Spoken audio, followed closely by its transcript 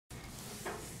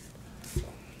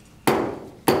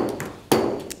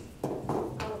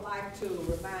to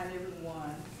remind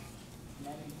everyone, and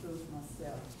that includes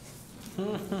myself,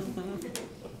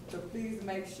 to please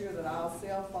make sure that our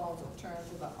cell phones are turned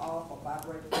to the off or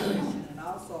vibrate position, and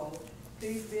also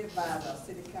please be advised our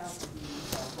city council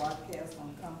meetings are broadcast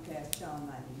on Comcast Channel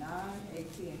 99,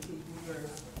 AT&T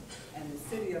Universe, and the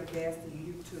City of Gadsden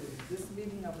YouTube. This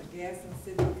meeting of the Gadsden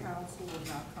City Council will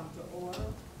now come to order.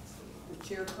 The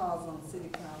chair calls on City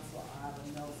Council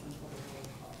Ivan Nelson for the roll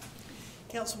call.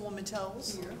 Councilwoman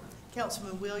Toles. Here.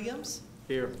 Councilman Williams.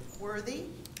 Here. Worthy.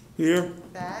 Here.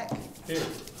 Back. Here.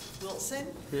 Wilson.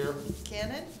 Here.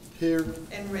 Cannon. Here.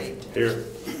 And Reed. Here.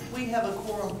 We have a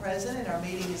quorum present and our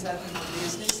meeting is open for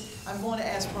business. I'm going to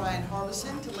ask Brian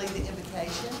Harbison to lead the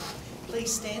invocation.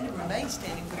 Please stand and remain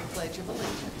standing for the Pledge of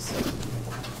Allegiance.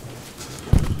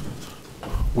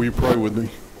 Will you pray with me?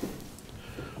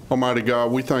 Almighty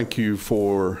God, we thank you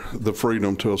for the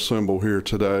freedom to assemble here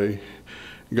today.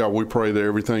 God, we pray that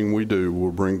everything we do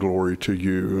will bring glory to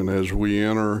you. And as we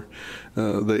enter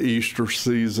the Easter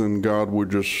season, God, we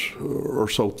just are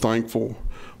so thankful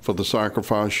for the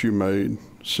sacrifice you made,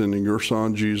 sending your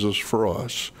son Jesus for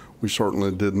us. We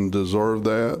certainly didn't deserve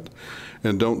that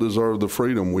and don't deserve the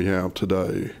freedom we have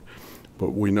today.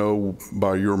 But we know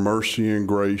by your mercy and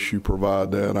grace you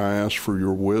provide that. I ask for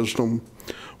your wisdom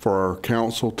for our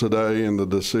council today and the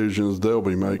decisions they'll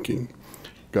be making.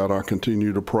 God, I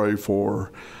continue to pray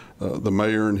for the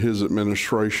mayor and his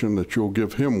administration that you'll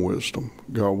give him wisdom.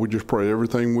 God, we just pray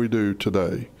everything we do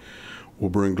today will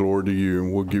bring glory to you,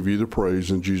 and we'll give you the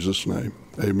praise in Jesus' name.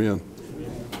 Amen.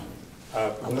 I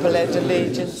pledge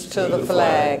allegiance to the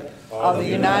flag of the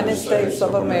United States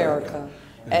of America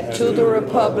and to the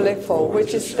republic for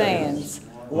which it stands,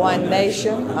 one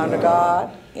nation under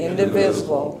God,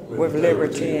 indivisible, with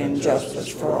liberty and justice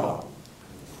for all.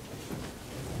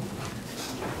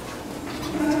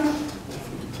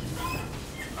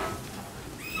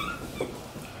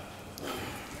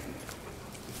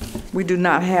 We do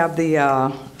not have the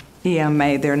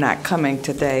EMA. They're not coming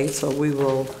today, so we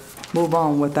will move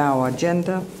on with our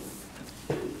agenda.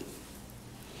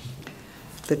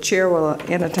 The chair will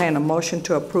entertain a motion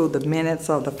to approve the minutes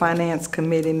of the Finance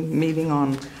Committee meeting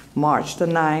on March the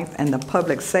 9th and the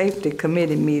Public Safety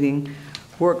Committee meeting,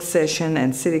 work session,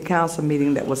 and City Council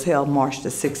meeting that was held March the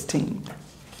 16th.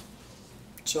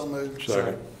 So moved.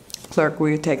 Second. Clerk,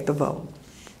 will you take the vote?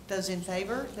 Those in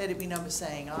favor, let it be known by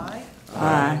saying aye.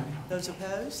 Aye. Those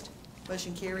opposed,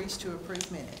 motion carries to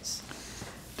approve minutes.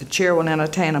 The chair will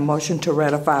entertain a motion to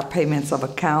ratify payments of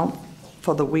account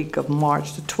for the week of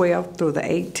March the 12th through the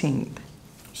 18th.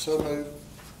 So moved.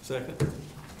 Second.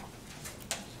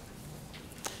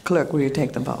 Clerk, will you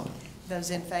take the vote?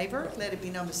 Those in favor, let it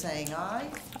be known by saying aye.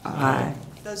 Aye.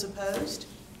 Those opposed,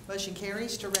 motion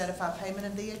carries to ratify payment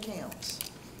of the accounts.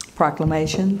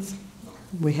 Proclamations?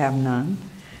 We have none.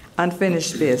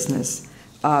 Unfinished business.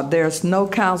 There's no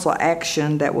council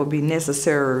action that will be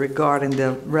necessary regarding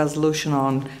the resolution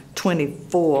on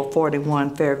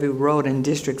 2441 Fairview Road in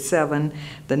District 7.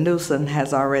 The nuisance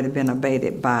has already been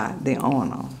abated by the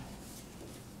owner.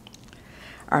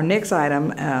 Our next item,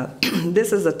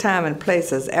 this is a time and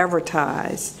place as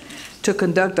advertised to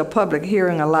conduct a public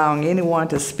hearing allowing anyone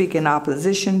to speak in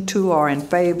opposition to or in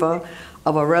favor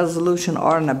of a resolution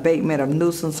or an abatement of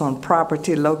nuisance on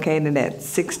property located at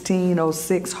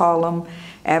 1606 Harlem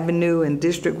Avenue in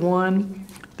District 1.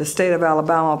 The state of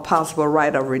Alabama possible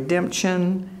right of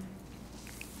redemption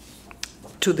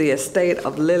to the estate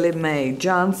of Lily Mae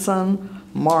Johnson,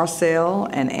 Marcel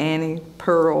and Annie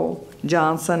Pearl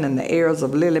Johnson, and the heirs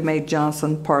of Lily Mae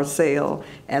Johnson parcel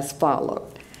as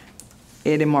followed: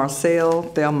 Eddie Marcel,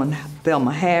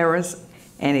 Thelma Harris,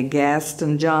 Annie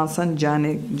Gadsden Johnson,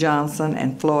 Johnny Johnson,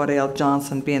 and Floyd L.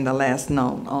 Johnson being the last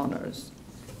known owners.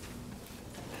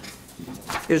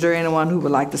 Is there anyone who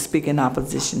would like to speak in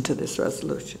opposition to this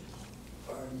resolution?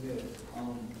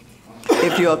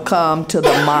 If you'll come to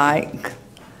the mic.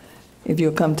 If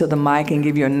you'll come to the mic and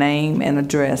give your name and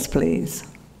address, please.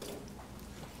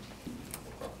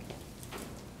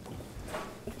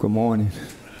 Good morning.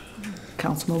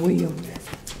 Councilman Williams.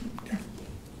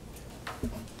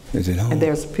 Is it on? And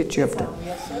there's a picture of them.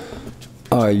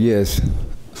 Yes.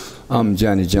 I'm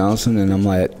Johnny Johnson, and I'm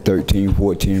at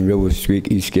 1314 River Street,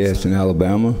 East Gadsden,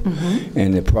 Alabama.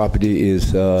 And the property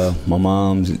is my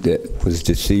mom's that was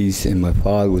deceased, and my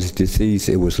father was deceased.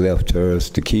 It was left to us,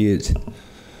 the kids.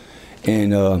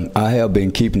 And I have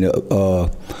been keeping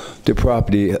the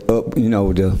property up, you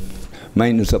know, the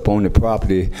maintenance up on the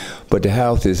property, but the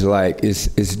house is like,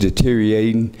 it's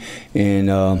deteriorating,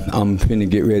 and I'm finna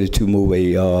get ready to move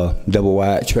a double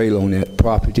wide trailer on that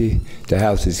property. The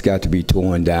house has got to be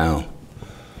torn down.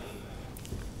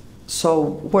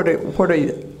 So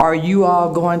are you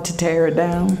all going to tear it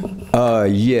down?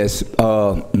 Yes.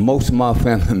 Most of my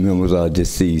family members are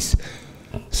deceased,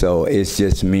 so it's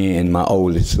just me and my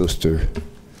oldest sister.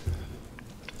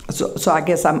 So I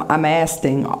guess I'm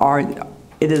asking,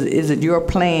 is it your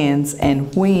plans,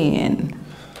 and when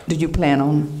do you plan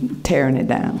on tearing it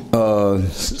down?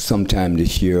 Sometime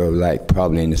this year, like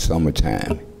probably in the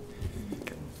summertime.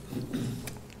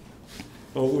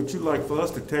 Or would you like for us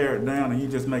to tear it down and you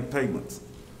just make payments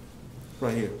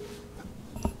right here?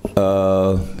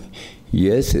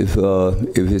 Yes, if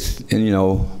it's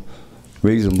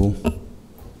reasonable.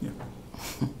 Yeah.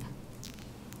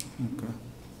 Okay.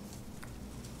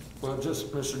 Well,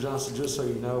 just, Mr. Johnson, just so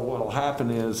you know, what'll happen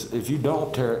is if you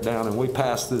don't tear it down and we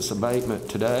pass this abatement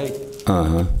today,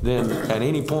 then at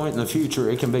any point in the future,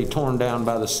 it can be torn down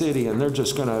by the city, and they're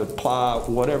just gonna apply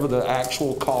whatever the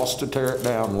actual cost to tear it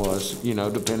down was,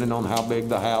 depending on how big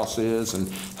the house is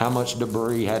and how much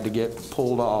debris had to get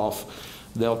pulled off.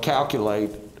 They'll calculate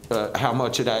how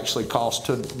much it actually costs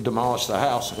to demolish the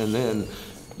house, and then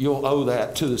you'll owe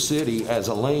that to the city as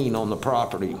a lien on the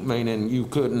property, meaning you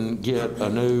couldn't get a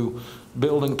new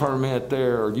building permit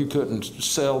there, or you couldn't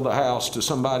sell the house to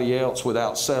somebody else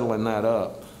without settling that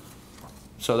up.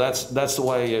 So that's the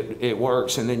way it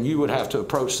works, and then you would have to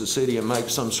approach the city and make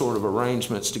some sort of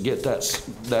arrangements to get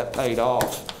that paid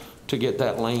off, to get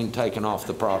that lien taken off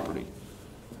the property.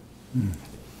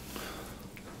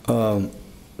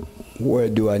 Where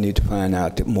do I need to find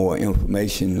out more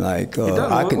information? Like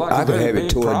I can like have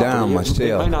it tore down myself.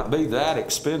 It may not be that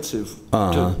expensive,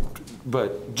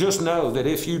 but just know that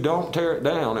if you don't tear it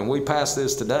down and we pass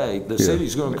this today, the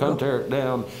city's going to come tear it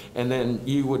down, and then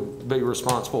you would be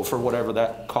responsible for whatever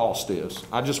that cost is.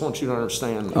 I just want you to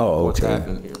understand what's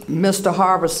happening here. Mr.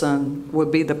 Harbison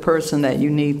would be the person that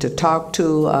you need to talk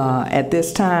to at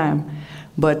this time,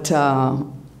 but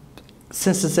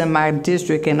since it's in my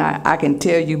district, and I can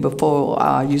tell you before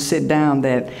you sit down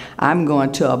that I'm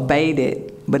going to abate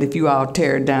it, but if you all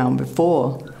tear it down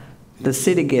before the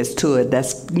city gets to it,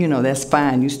 that's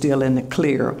fine, you're still in the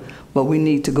clear, but we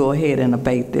need to go ahead and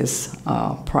abate this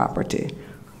property,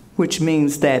 which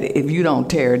means that if you don't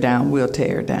tear it down, we'll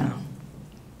tear it down.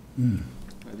 Mm.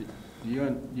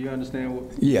 Do you understand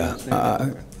what? Yeah,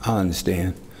 I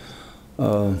understand.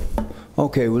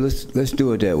 Okay, well let's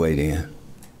do it that way then.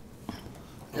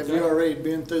 Have you already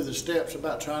been through the steps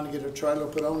about trying to get a trailer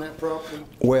put on that property?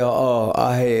 Well,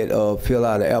 I had fill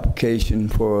out an application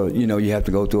for, you have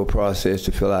to go through a process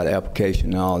to fill out an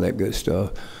application and all that good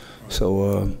stuff.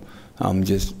 So I'm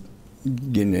just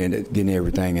getting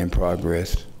everything in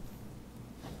progress.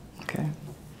 Okay.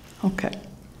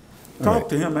 Talk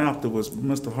to him afterwards,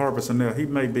 Mr. Harbison. There, he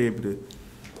may be able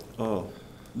to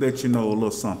let you know a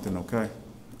little something. Okay.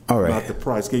 All right. About the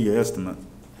price, give you an estimate,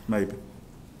 maybe.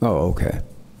 Oh, okay.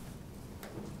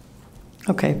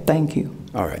 Okay, thank you.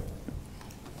 All right.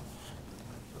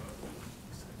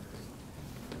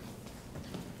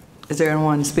 Is there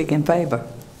anyone to speak in favor?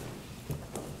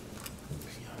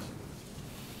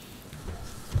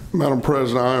 Madam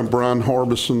President, I am Brian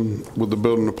Harbison with the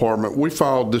Building Department. We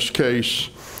filed this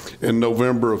case in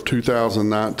November of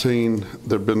 2019.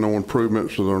 There have been no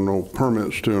improvements, so there are no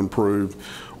permits to improve.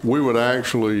 We would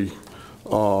actually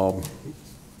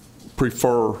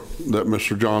prefer that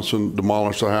Mr. Johnson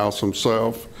demolish the house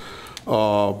himself.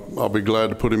 I'll be glad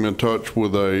to put him in touch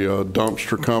with a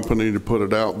dumpster company to put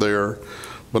it out there.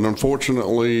 But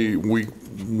unfortunately,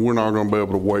 we're not going to be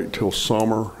able to wait till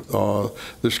summer.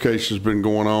 This case has been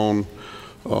going on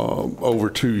over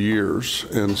 2 years,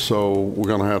 and so we're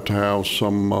going to have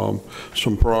some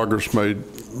progress made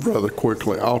rather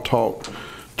quickly. I'll talk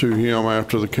to him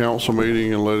after the council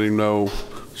meeting and let him know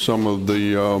some of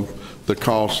the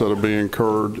costs that are being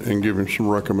incurred and give him some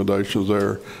recommendations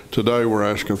there. Today, we're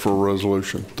asking for a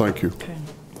resolution. Thank you.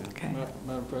 Okay.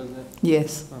 Madam President?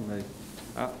 Yes.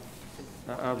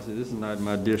 Obviously, this is not in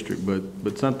my district,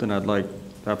 but something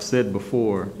I've said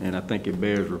before, and I think it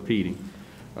bears repeating.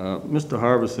 Mr.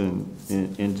 Harbison,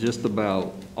 in just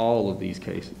about all of these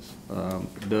cases,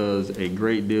 does a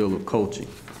great deal of coaching.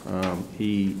 If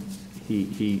you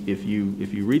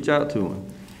reach out to him,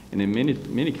 and in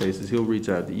many cases he'll reach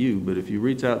out to you, but if you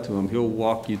reach out to him, he'll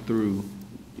walk you through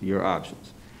your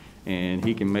options, and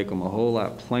he can make them a whole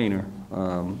lot plainer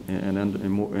and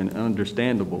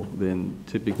understandable than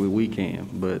typically we can.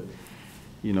 But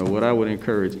what I would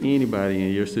encourage anybody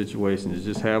in your situation is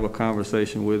just have a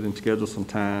conversation with him, schedule some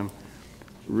time.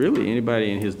 Really,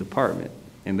 anybody in his department,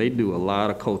 and they do a lot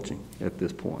of coaching at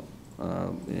this point,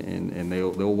 and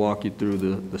they'll walk you through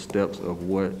the steps of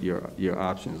what your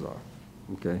options are.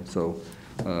 Okay, so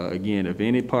Again, if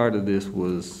any part of this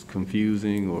was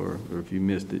confusing or if you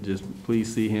missed it, just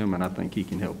please see him, and I think he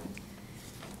can help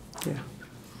you. Yeah.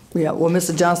 Yeah, well,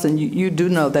 Mr. Johnson, you do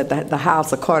know that the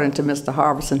house, according to Mr.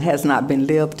 Harbison, has not been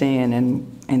lived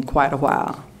in quite a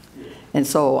while. And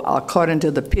so according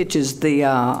to the pictures,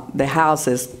 the house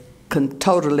is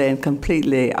totally and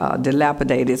completely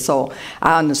dilapidated. So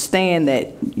I understand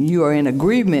that you are in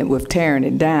agreement with tearing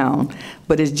it down,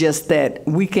 but it's just that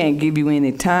we can't give you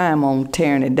any time on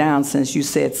tearing it down since you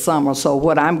said summer. So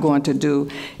what I'm going to do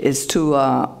is to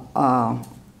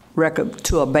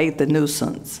abate the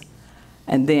nuisance.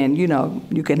 And then, you know,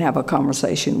 you can have a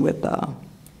conversation with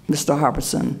Mr.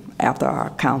 Harbison after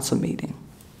our council meeting.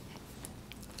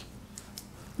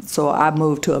 So I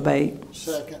move to abate.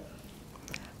 Second.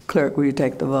 Clerk, will you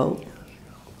take the vote?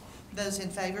 Those in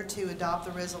favor to adopt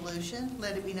the resolution,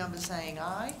 let it be known by saying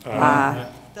aye. Aye.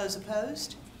 Those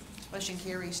opposed, motion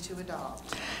carries to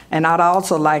adopt. And I'd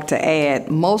also like to add,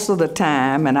 most of the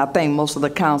time, and I think most of the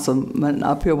councilmen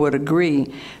up here would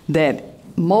agree, that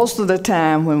most of the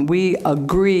time when we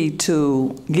agree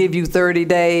to give you 30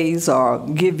 days or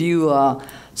give you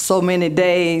so many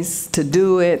days to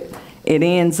do it, it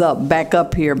ends up back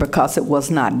up here because it was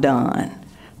not done.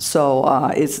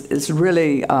 So it's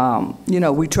really, you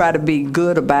know, we try to be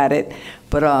good about it,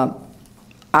 but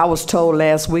I was told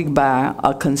last week by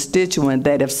a constituent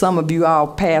that if some of you all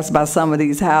pass by some of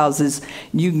these houses,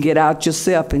 you can get out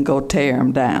yourself and go tear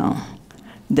them down.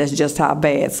 That's just how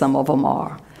bad some of them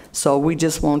are. So we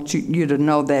just want you to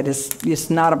know that it's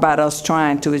not about us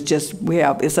trying to, it's just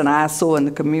it's an eyesore in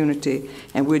the community,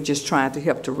 and we're just trying to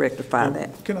help to rectify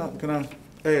that. Can I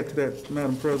add to that,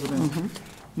 Madam President? Mm-hmm.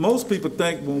 Most people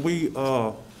think when we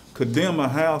condemn a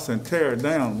house and tear it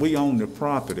down, we own the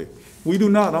property. We do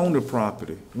not own the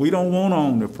property. We don't want to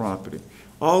own the property.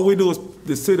 All we do is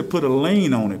the city put a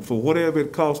lien on it for whatever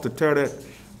it costs to tear that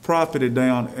property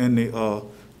down and the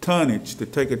tonnage to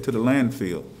take it to the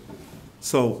landfill.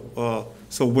 So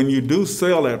when you do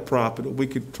sell that property, we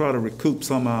could try to recoup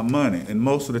some of our money, and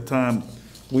most of the time,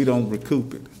 we don't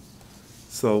recoup it.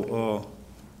 So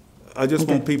I just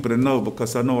want people to know,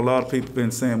 because I know a lot of people have been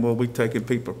saying, well, we're taking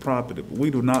people's property, but we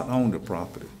do not own the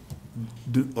property,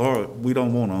 or we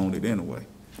don't want to own it anyway.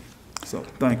 So,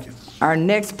 thank you. Our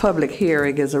next public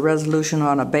hearing is a resolution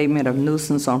on abatement of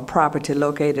nuisance on property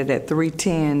located at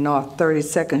 310 North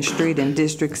 32nd Street in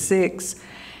District 6.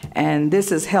 And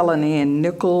this is Helen N.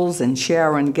 Nichols and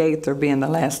Sharon Gaither being the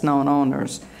last known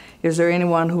owners. Is there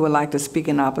anyone who would like to speak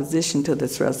in opposition to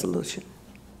this resolution?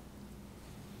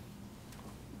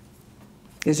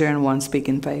 Is there anyone speak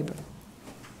in favor?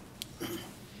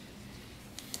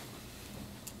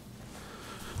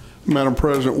 Madam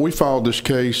President, we filed this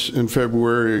case in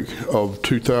February of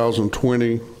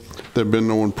 2020. There have been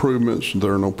no improvements.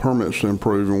 There are no permits to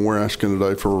improve, and we're asking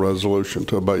today for a resolution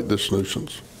to abate this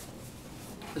nuisance.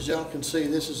 As y'all can see,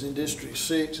 this is in District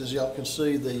 6. As y'all can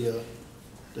see, the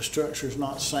structure is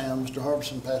not sound. Mr.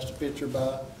 Harbison passed a picture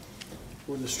by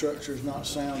where the structure is not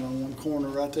sound on one corner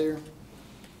right there.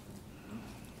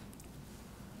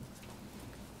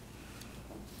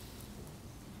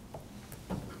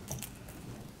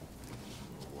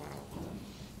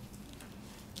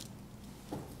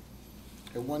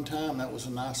 At one time, that was a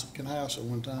nice looking house at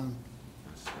one time.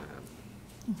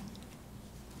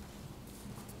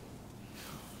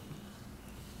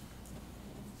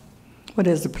 What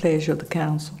is the pleasure of the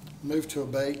council? Move to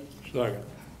abate. Second.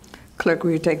 Clerk,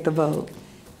 will you take the vote?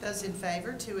 Those in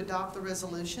favor to adopt the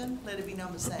resolution, let it be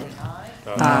known by saying aye.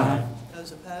 Aye.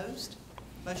 Those opposed,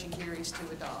 motion carries to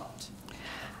adopt.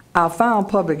 Our final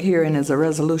public hearing is a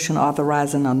resolution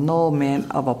authorizing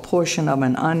annulment of a portion of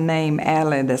an unnamed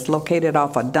alley that's located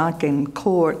off of Duncan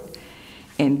Court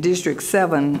in District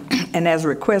 7, and as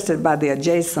requested by the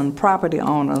adjacent property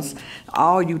owners,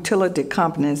 all utility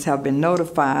companies have been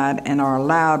notified and are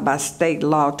allowed by state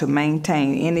law to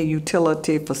maintain any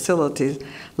utility facilities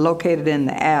located in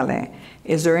the alley.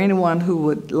 Is there anyone who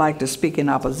would like to speak in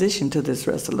opposition to this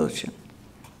resolution?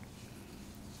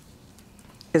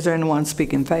 Is there anyone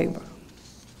speak in favor?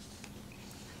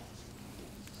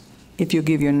 If you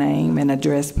give your name and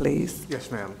address, please. Yes,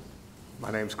 ma'am.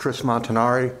 My name's Chris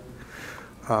Montanari.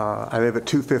 I live at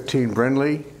 215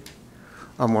 Brindley.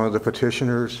 I'm one of the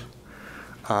petitioners.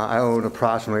 I own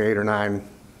approximately 8 or 9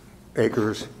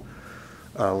 acres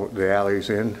the alley's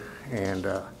in, and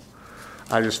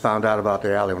I just found out about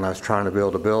the alley when I was trying to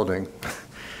build a building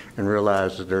and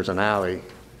realized that there's an alley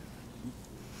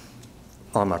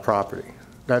on my property.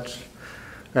 That's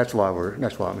why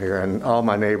I'm here, and all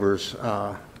my neighbors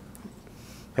have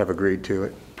agreed to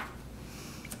it.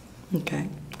 Okay.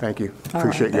 Thank you. All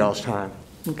Appreciate right, y'all's time.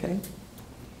 Okay.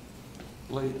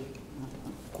 Lee,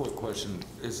 quick question.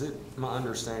 Is it my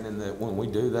understanding that when we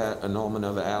do that annulment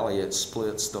of the alley, it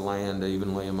splits the land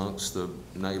evenly amongst the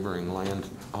neighboring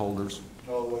landholders?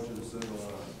 All the way to the center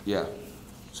line. Yeah.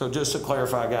 So just to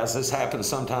clarify, guys, this happens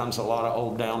sometimes. A lot of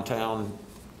old downtown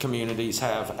communities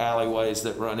have alleyways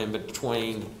that run in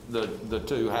between the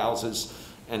two houses.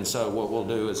 And so what we'll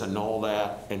do is annul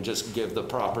that and just give the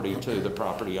property to the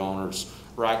property owners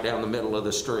right down the middle of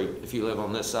the street. If you live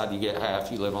on this side, you get half.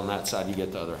 You live on that side, you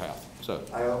get the other half. So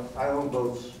I own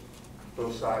both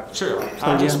sides. sure,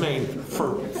 I just mean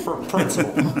for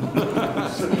principle.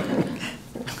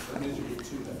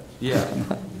 Yeah,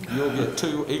 you'll get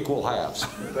 2 equal halves.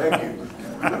 Thank you.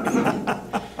 I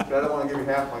don't want to give you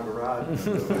half my garage.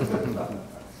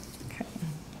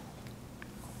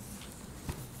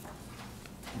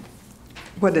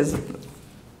 What is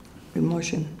the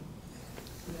motion?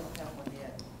 We don't have one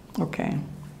yet. Okay.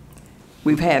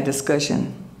 We've had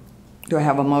discussion. Do I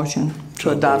have a motion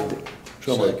to adopt it?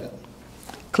 Second.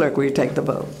 Clerk, will you take the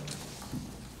vote?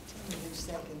 Who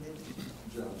seconded?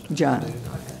 John?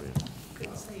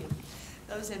 Couldn't see it.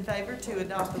 Those in favor to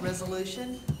adopt the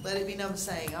resolution, let it be known by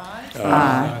saying aye.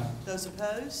 Aye. Those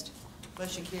opposed,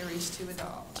 motion carries to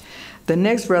adopt. The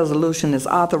next resolution is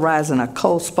authorizing a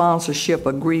co-sponsorship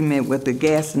agreement with the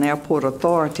Gadsden Airport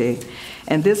Authority,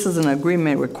 and this is an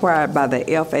agreement required by the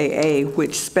FAA,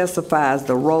 which specifies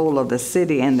the role of the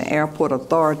city and the airport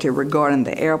authority regarding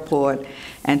the airport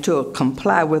and to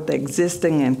comply with the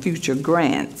existing and future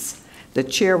grants. The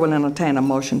chair will entertain a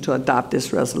motion to adopt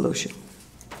this resolution.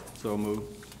 So moved.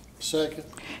 Second.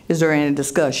 Is there any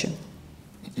discussion?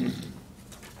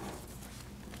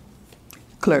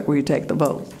 Clerk, will you take the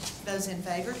vote? Those in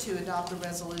favor to adopt the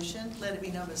resolution, let it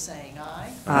be known by saying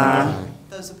aye. Aye.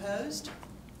 Those opposed,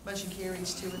 motion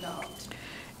carries to adopt.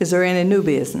 Is there any new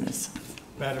business?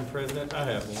 Madam President, I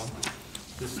have one.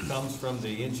 This comes from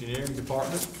the engineering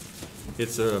department.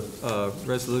 It's a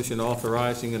resolution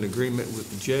authorizing an agreement with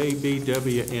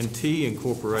JBW&T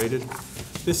Incorporated.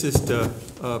 This is to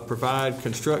provide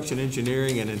construction,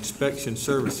 engineering, and inspection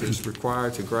services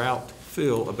required to grout,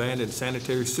 fill abandoned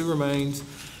sanitary sewer mains,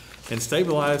 and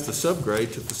stabilize the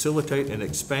subgrade to facilitate an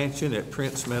expansion at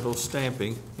Prince Metal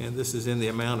Stamping, and this is in the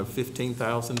amount of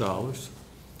 $15,000.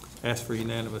 Ask for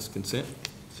unanimous consent.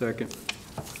 Second.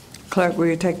 Clerk, will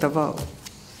you take the vote?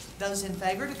 Those in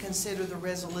favor to consider the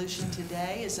resolution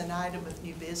today as an item of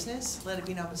new business, let it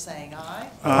be known by saying aye.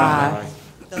 Aye.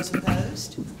 Those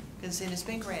opposed, consent has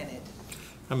been granted.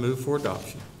 I move for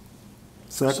adoption.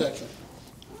 Second.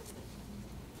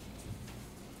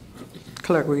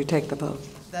 Clerk, will you take the vote?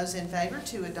 Those in favor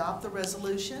to adopt the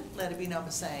resolution, let it be known by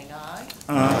saying aye.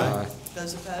 Aye.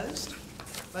 Those opposed,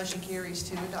 motion carries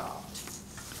to adopt.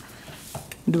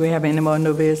 Do we have any more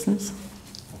new business?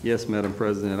 Yes, Madam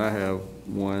President, I have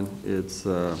one. It's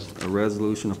a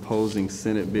resolution opposing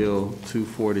Senate Bill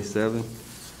 247.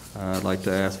 I'd like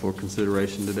to ask for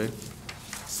consideration today.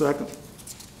 Second.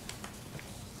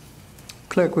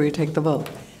 Clerk, will you take the vote?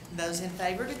 Those in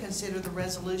favor to consider the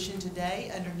resolution today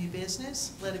under new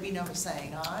business, let it be known by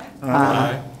saying aye.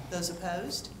 Aye. Those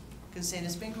opposed, consent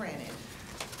has been granted.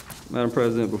 Madam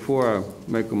President, before I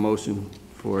make a motion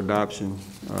for adoption,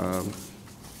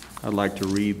 I'd like to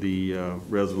read the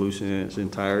resolution in its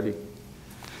entirety.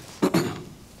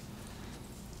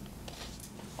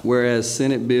 Whereas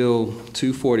Senate Bill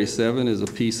 247 is a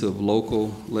piece of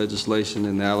local legislation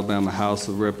in the Alabama House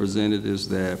of Representatives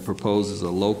that proposes a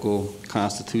local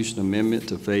constitution amendment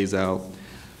to phase out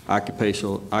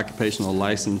occupational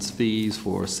license fees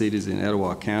for cities in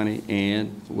Etowah County,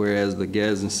 and whereas the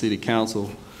Gadsden City Council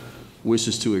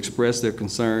wishes to express their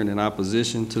concern and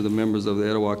opposition to the members of the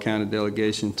Etowah County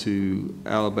delegation to the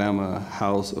Alabama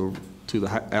House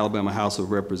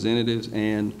of Representatives,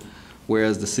 and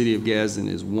whereas the city of Gadsden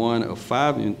is one of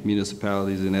 5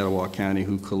 municipalities in Etowah County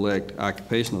who collect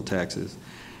occupational taxes,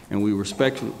 and we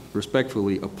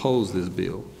respectfully oppose this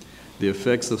bill. The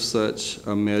effects of such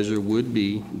a measure would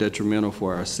be detrimental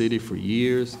for our city for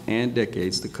years and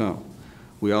decades to come.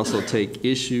 We also take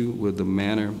issue with the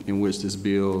manner in which this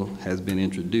bill has been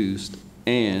introduced,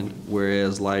 and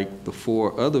whereas like the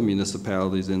 4 other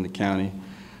municipalities in the county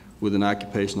with an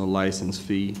occupational license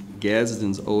fee,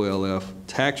 Gadsden's OLF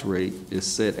tax rate is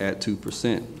set at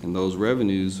 2%, and those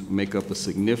revenues make up a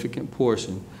significant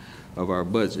portion of our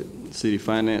budget. City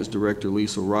Finance Director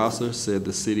Lisa Rosser said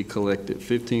the city collected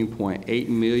 $15.8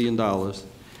 million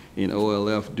in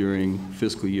OLF during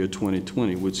fiscal year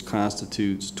 2020, which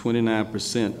constitutes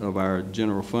 29% of our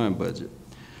general fund budget.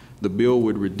 The bill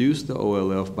would reduce the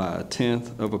OLF by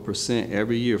 0.1%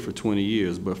 every year for 20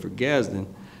 years, but for Gadsden,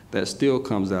 That still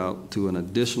comes out to an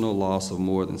additional loss of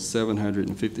more than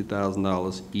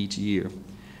 $750,000 each year.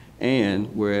 And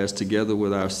whereas together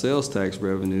with our sales tax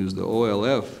revenues, the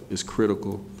OLF is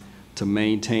critical to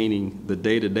maintaining the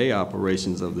day-to-day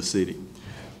operations of the city.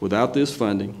 Without this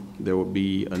funding, there would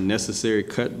be a necessary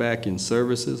cutback in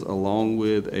services along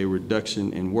with a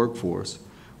reduction in workforce,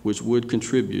 which would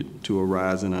contribute to a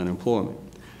rise in unemployment.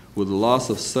 With the loss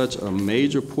of such a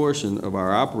major portion of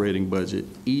our operating budget,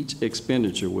 each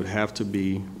expenditure would have to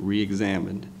be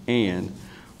re-examined. And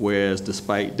whereas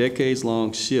despite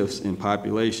decades-long shifts in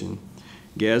population,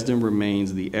 Gadsden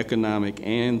remains the economic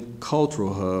and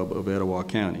cultural hub of Etowah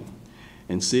County,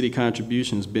 and city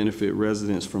contributions benefit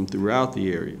residents from throughout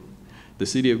the area. The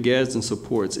City of Gadsden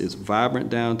supports its vibrant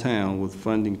downtown with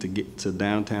funding to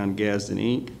Downtown Gadsden,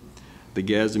 Inc., the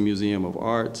Gadsden Museum of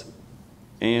Arts,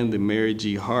 and the Mary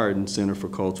G. Hardin Center for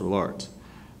Cultural Arts.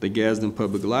 The Gadsden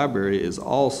Public Library is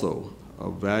also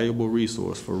a valuable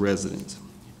resource for residents.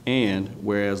 And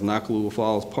whereas Nakalula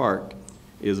Falls Park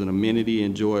is an amenity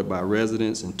enjoyed by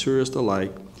residents and tourists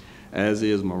alike, as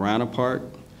is Marana Park,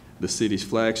 the city's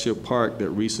flagship park that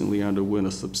recently underwent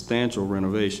a substantial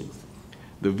renovation.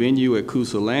 The venue at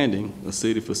Coosa Landing, a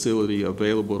city facility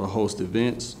available to host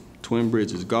events, Twin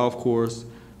Bridges Golf Course,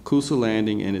 Coosa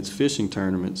Landing and its fishing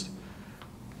tournaments,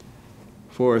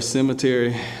 for a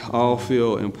cemetery, all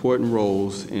fill important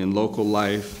roles in local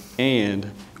life. And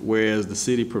whereas the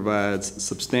city provides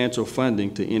substantial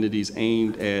funding to entities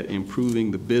aimed at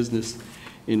improving the business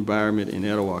environment in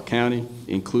Etowah County,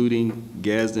 including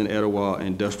Gadsden Etowah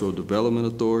Industrial Development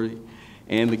Authority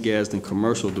and the Gadsden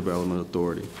Commercial Development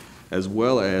Authority, as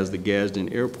well as the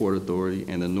Gadsden Airport Authority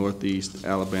and the Northeast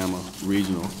Alabama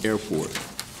Regional Airport.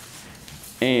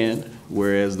 And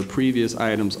whereas the previous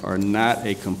items are not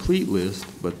a complete list,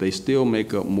 but they still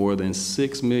make up more than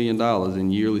 $6 million in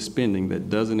yearly spending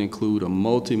that doesn't include a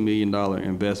multi-million-dollar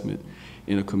investment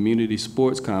in a community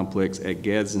sports complex at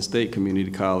Gadsden State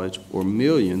Community College, or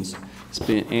millions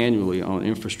spent annually on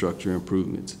infrastructure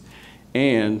improvements.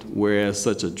 And whereas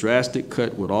such a drastic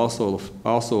cut would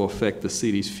also affect the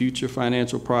city's future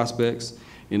financial prospects,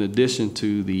 in addition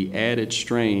to the added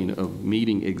strain of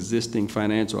meeting existing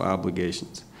financial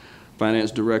obligations. Finance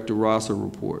Director Rosser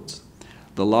reports,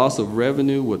 the loss of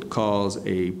revenue would cause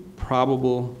a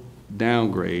probable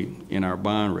downgrade in our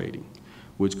bond rating,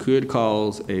 which could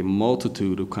cause a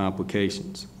multitude of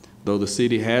complications. Though the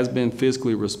city has been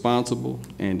fiscally responsible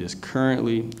and is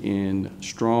currently in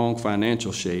strong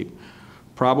financial shape,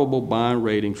 probable bond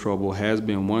rating trouble has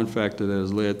been one factor that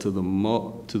has led to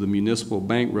the municipal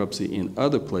bankruptcy in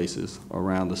other places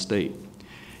around the state.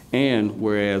 And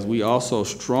whereas we also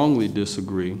strongly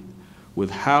disagree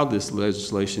with how this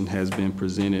legislation has been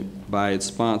presented by its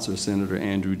sponsor, Senator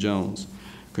Andrew Jones,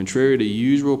 contrary to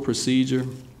usual procedure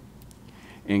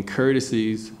and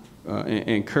courtesy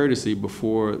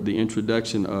before the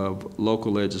introduction of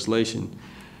local legislation,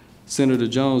 Senator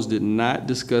Jones did not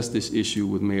discuss this issue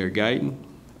with Mayor Guyton,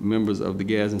 members of the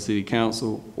Gadsden City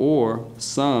Council, or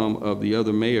some of the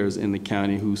other mayors in the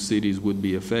county whose cities would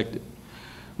be affected.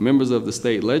 Members of the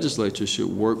state legislature should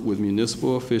work with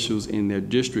municipal officials in their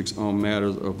districts on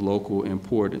matters of local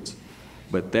importance,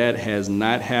 but that has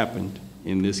not happened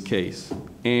in this case.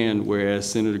 And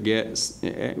whereas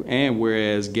Gadsden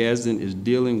is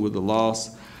dealing with the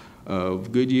loss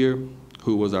of Goodyear,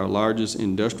 who was our largest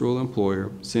industrial employer,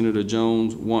 Senator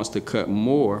Jones wants to cut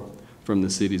more from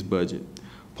the city's budget,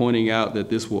 pointing out that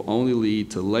this will only lead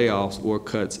to layoffs or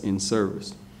cuts in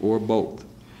service, or both.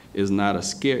 It's not a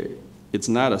scare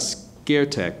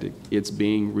tactic, it's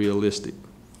being realistic.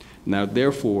 Now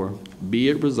therefore, be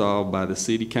it resolved by the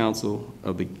City Council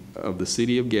of the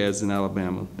City of Gadsden,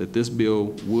 Alabama, that this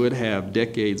bill would have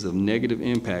decades of negative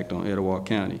impact on Etowah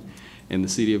County, and the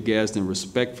City of Gadsden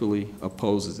respectfully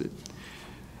opposes it.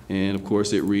 And of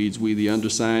course it reads, we the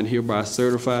undersigned hereby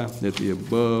certify that the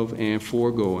above and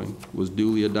foregoing was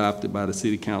duly adopted by the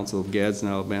City Council of Gadsden,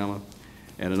 Alabama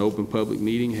at an open public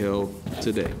meeting held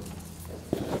today.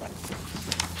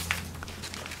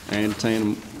 I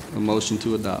entertain a motion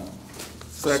to adopt.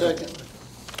 Second.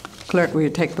 Clerk, will you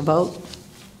take the vote?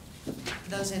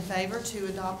 Those in favor to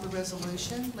adopt the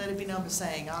resolution, let it be known by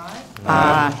saying aye.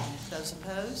 Aye. Those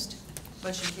opposed,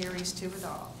 motion carries to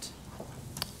adopt.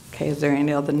 Okay, is there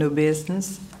any other new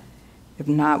business? If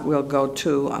not, we'll go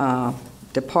to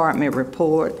department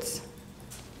reports.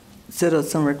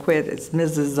 Citizen request, is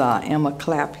Mrs. Emma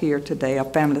Clapp here today,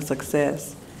 of Family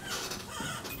Success.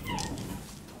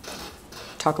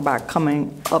 Talk about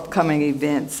upcoming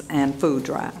events and food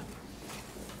drive.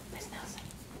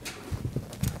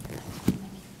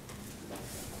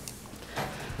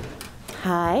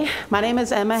 Hi, my name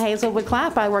is Emma Hazelwood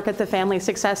Clapp. I work at the Family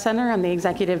Success Center. I'm the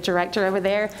executive director over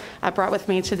there. I brought with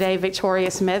me today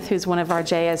Victoria Smith, who's one of our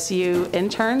JSU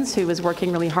interns, who is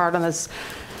working really hard on this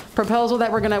proposal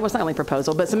that we're going to, well, it's not only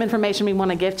proposal, but some information we want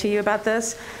to give to you about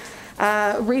this.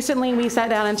 Recently, we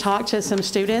sat down and talked to some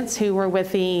students who were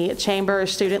with the Chamber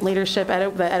Student Leadership,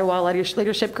 the Etowah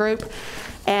Leadership Group,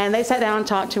 and they sat down and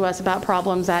talked to us about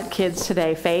problems that kids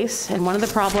today face. And one of the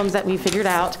problems that we figured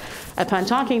out upon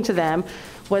talking to them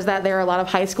was that there are a lot of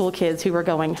high school kids who are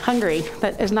going hungry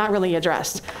that is not really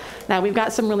addressed. Now, we've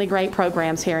got some really great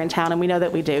programs here in town, and we know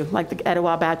that we do, like the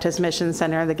Etowah Baptist Mission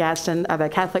Center, the Gadsden, the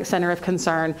Catholic Center of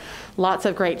Concern, lots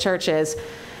of great churches.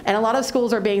 And a lot of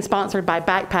schools are being sponsored by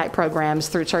backpack programs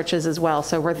through churches as well,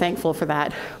 so we're thankful for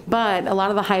that. But a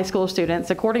lot of the high school students,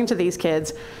 according to these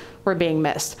kids, were being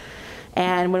missed.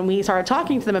 And when we started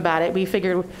talking to them about it, we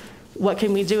figured, what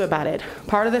can we do about it?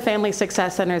 Part of the Family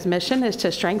Success Center's mission is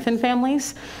to strengthen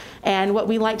families. And what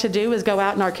we like to do is go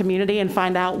out in our community and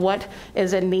find out what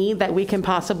is a need that we can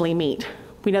possibly meet.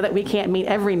 We know that we can't meet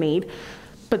every need,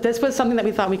 but this was something that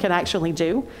we thought we could actually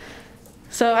do.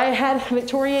 So I had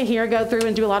Victoria here go through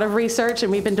and do a lot of research,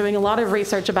 and we've been doing a lot of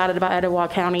research about it, about Etowah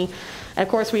County. And of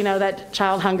course, we know that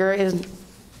child hunger is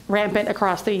rampant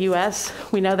across the U.S.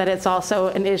 We know that it's also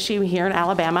an issue here in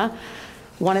Alabama.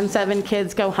 1 in 7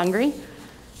 kids go hungry.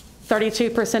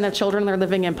 32% of children are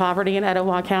living in poverty in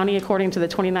Etowah County, according to the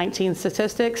 2019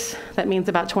 statistics. That means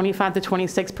about 25 to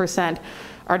 26%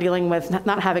 are dealing with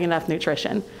not having enough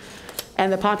nutrition.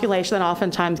 And the population that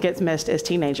oftentimes gets missed is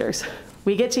teenagers.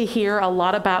 We get to hear a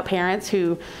lot about parents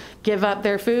who give up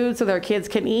their food so their kids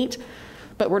can eat,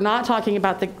 but we're not talking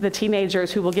about the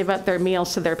teenagers who will give up their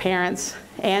meals to their parents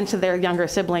and to their younger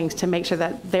siblings to make sure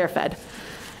that they're fed.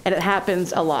 And it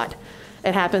happens a lot.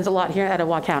 It happens a lot here in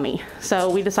Etowah County. So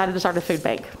we decided to start a food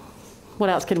bank. What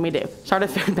else can we do? Start a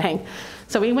food bank.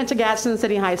 So we went to Gadsden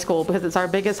City High School, because it's our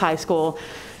biggest high school,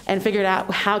 and figured out,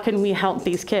 how can we help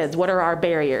these kids? What are our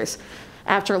barriers?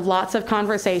 After lots of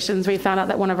conversations, we found out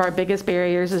that one of our biggest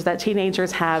barriers is that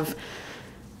teenagers have,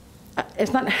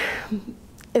 it's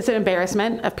an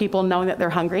embarrassment of people knowing that they're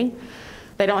hungry.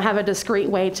 They don't have a discreet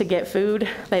way to get food.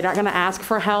 They're not gonna ask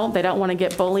for help. They don't wanna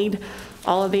get bullied.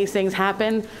 All of these things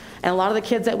happen. And a lot of the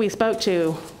kids that we spoke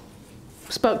to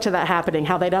that happening,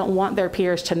 how they don't want their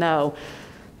peers to know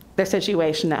their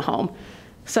situation at home.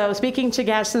 So speaking to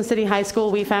Gadsden City High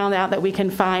School, we found out that we can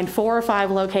find 4 or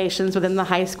 5 locations within the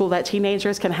high school that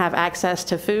teenagers can have access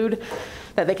to food,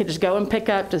 that they can just go and pick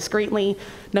up discreetly.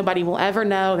 Nobody will ever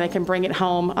know. They can bring it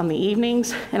home on the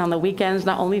evenings and on the weekends,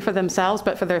 not only for themselves,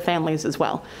 but for their families as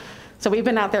well. So we've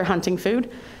been out there hunting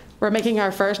food. We're making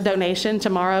our first donation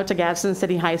tomorrow to Gadsden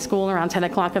City High School around 10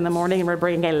 o'clock in the morning, and we're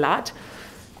bringing a lot.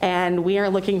 And we are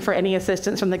looking for any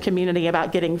assistance from the community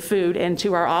about getting food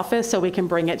into our office so we can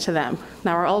bring it to them.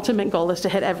 Now, our ultimate goal is to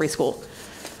hit every school.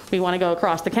 We want to go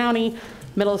across the county,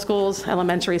 middle schools,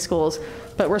 elementary schools,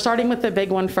 but we're starting with the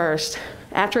big one first.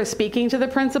 After speaking to the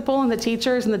principal and the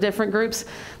teachers and the different groups,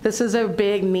 this is a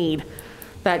big need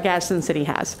that Gadsden City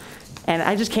has. And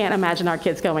I just can't imagine our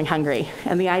kids going hungry.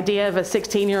 And the idea of a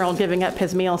 16-year-old giving up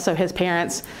his meal so his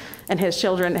parents and his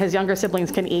children, his younger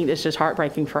siblings, can eat is just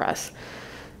heartbreaking for us.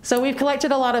 So we've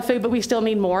collected a lot of food, but we still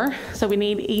need more. So we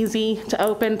need easy to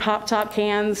open pop-top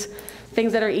cans,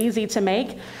 things that are easy to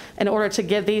make, in order to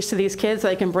give these to these kids so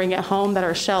they can bring it home, that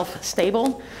are shelf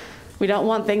stable. We don't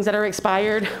want things that are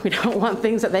expired. We don't want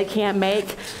things that they can't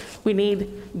make. We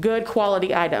need good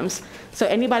quality items. So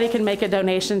anybody can make a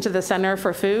donation to the center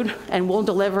for food, and we'll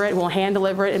deliver it, we'll hand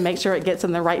deliver it, and make sure it gets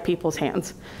in the right people's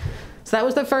hands. So that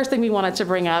was the first thing we wanted to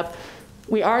bring up.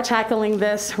 We are tackling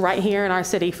this right here in our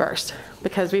city first,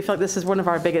 because we feel like this is one of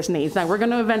our biggest needs. Now, we're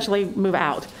going to eventually move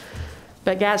out,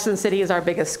 but Gadsden City is our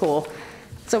biggest school.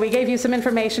 So we gave you some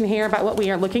information here about what we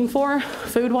are looking for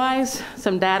food-wise,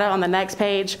 some data on the next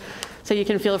page, so you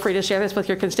can feel free to share this with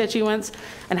your constituents,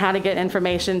 and how to get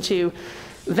information to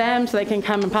them so they can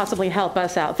come and possibly help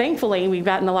us out. Thankfully, we've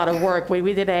gotten a lot of work.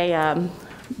 We did a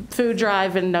food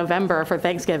drive in November for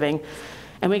Thanksgiving,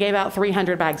 and we gave out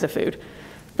 300 bags of food.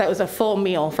 That was a full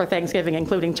meal for Thanksgiving,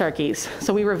 including turkeys.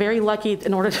 So we were very lucky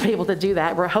in order to be able to do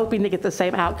that. We're hoping to get the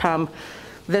same outcome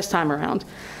this time around.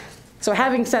 So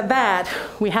having said that,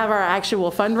 we have our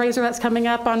actual fundraiser that's coming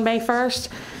up on May 1st.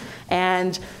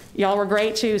 And y'all were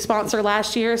great to sponsor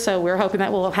last year, so we're hoping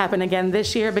that will happen again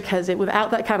this year, because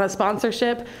without that kind of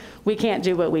sponsorship, we can't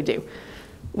do what we do.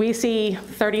 We see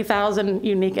 30,000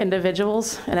 unique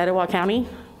individuals in Etowah County.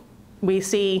 We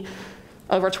see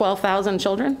over 12,000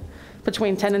 children,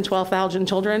 between 10 and 12,000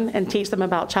 children, and teach them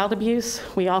about child abuse.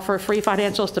 We offer free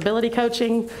financial stability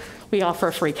coaching. We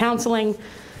offer free counseling.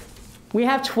 We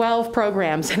have 12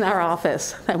 programs in our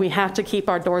office that we have to keep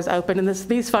our doors open, and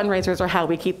these fundraisers are how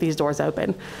we keep these doors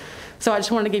open. So I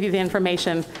just wanted to give you the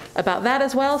information about that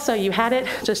as well, so you had it,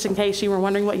 just in case you were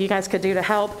wondering what you guys could do to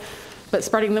help. But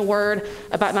spreading the word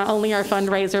about not only our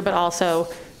fundraiser, but also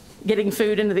getting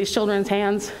food into these children's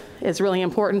hands is really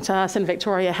important to us, and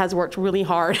Victoria has worked really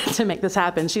hard to make this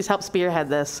happen. She's helped spearhead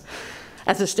this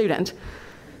as a student.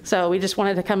 So we just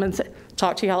wanted to come and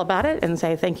talk to y'all about it and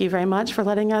say thank you very much for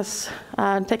letting us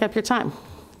take up your time.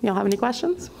 Y'all have any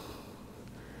questions?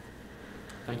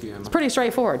 Thank you, Emma. It's pretty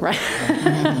straightforward, right?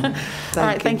 All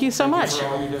right, thank you so much. For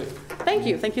all you do.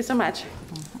 Thank you so much.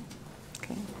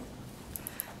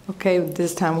 Okay,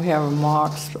 this time we have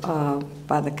remarks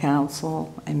by the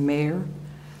council and mayor.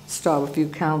 Start with you,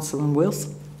 Councilman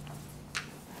Wilson.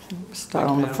 Start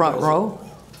on the front row.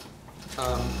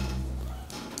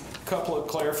 Couple of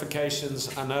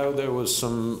clarifications. I know there was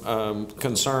some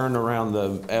concern around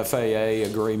the FAA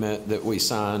agreement that we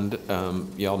signed.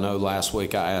 Y'all know last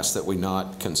week I asked that we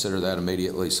not consider that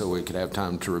immediately so we could have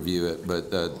time to review it.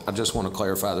 But I just want to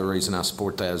clarify the reason I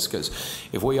support that is because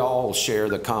if we all share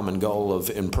the common goal of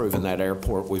improving that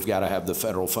airport, we've got to have the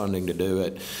federal funding to do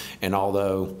it. And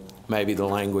although maybe the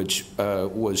language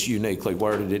was uniquely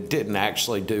worded, it didn't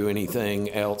actually do anything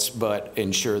else but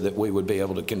ensure that we would be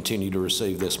able to continue to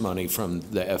receive this money from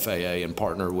the FAA and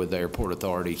partner with the airport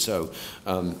authority. So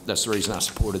that's the reason I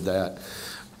supported that.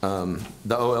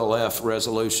 The OLF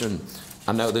resolution,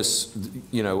 I know this,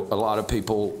 you know, a lot of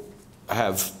people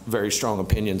have very strong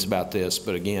opinions about this,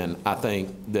 but again, I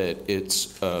think that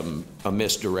it's a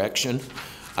misdirection.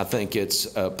 I think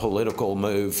it's a political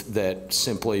move that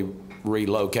simply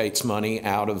relocates money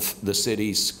out of the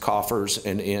city's coffers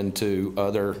and into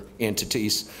other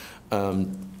entities.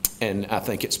 And I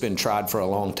think it's been tried for a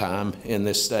long time in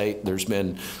this state. There's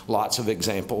been lots of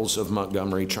examples of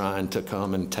Montgomery trying to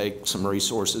come and take some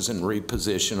resources and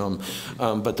reposition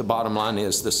them. But the bottom line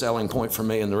is the selling point for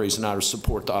me, and the reason I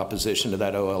support the opposition to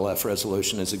that OLF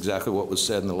resolution, is exactly what was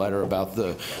said in the letter about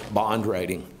the bond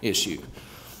rating issue.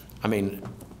 I mean,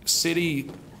 city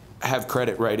have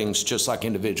credit ratings just like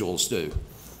individuals do.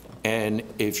 And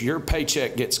if your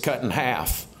paycheck gets cut in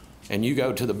half and you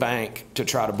go to the bank to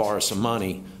try to borrow some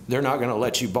money, they're not going to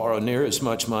let you borrow near as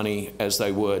much money as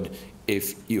they would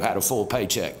if you had a full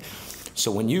paycheck. So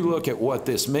when you look at what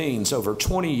this means over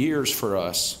 20 years for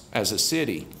us as a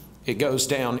city, it goes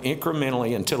down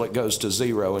incrementally until it goes to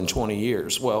zero in 20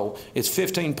 years. Well, it's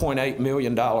 $15.8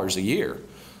 million a year.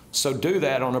 So do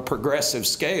that on a progressive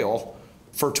scale.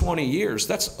 For 20 years,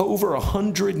 that's over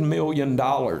 $100 million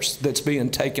that's being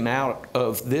taken out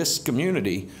of this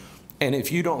community. And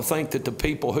if you don't think that the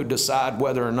people who decide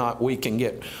whether or not we can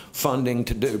get funding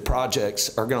to do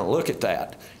projects are going to look at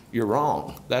that, you're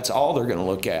wrong. That's all they're going to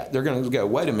look at. They're going to go,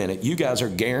 wait a minute, you guys are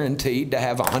guaranteed to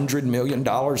have $100 million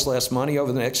less money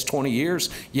over the next 20 years?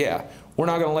 Yeah, we're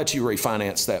not going to let you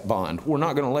refinance that bond. We're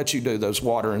not going to let you do those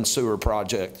water and sewer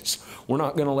projects. We're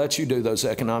not going to let you do those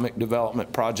economic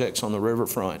development projects on the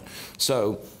riverfront.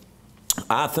 So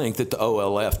I think that the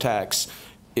OLF tax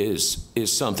is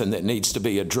something that needs to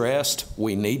be addressed.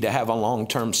 We need to have a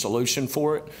long-term solution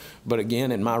for it. But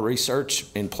again, in my research,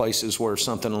 in places where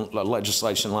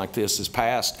legislation like this is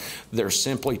passed, they're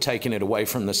simply taking it away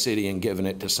from the city and giving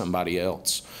it to somebody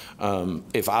else.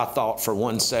 If I thought for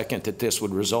 1 second that this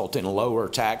would result in lower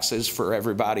taxes for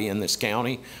everybody in this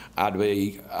county, I'd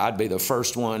be the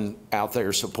first one out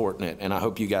there supporting it. And I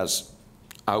hope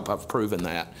I've proven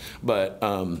that. But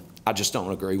I just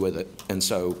don't agree with it. And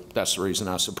so that's the reason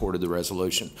I supported the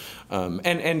resolution.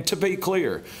 And to be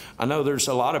clear, I know there's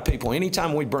a lot of people,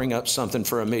 anytime we bring up something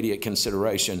for immediate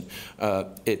consideration,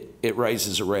 it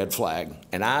raises a red flag.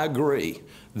 And I agree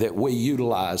that we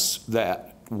utilize that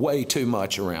way too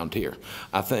much around here.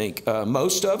 I think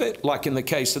most of it, like in the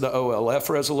case of the OLF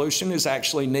resolution, is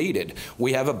actually needed.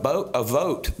 We have a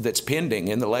vote that's pending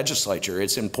in the legislature.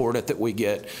 It's important that we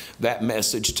get that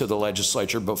message to the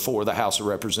legislature before the House of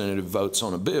Representatives votes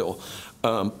on a bill.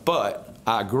 But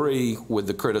I agree with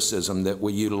the criticism that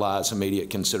we utilize immediate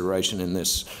consideration in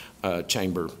this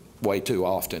chamber way too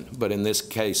often. But in this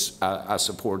case, I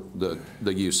support the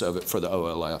use of it for the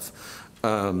OLF.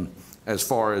 As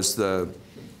far as the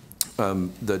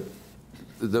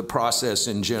process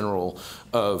in general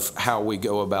of how we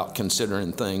go about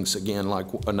considering things, again, like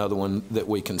another one that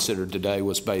we considered today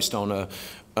was based on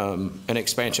an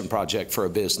expansion project for a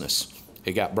business.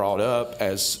 It got brought up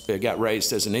as it got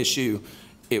raised as an issue.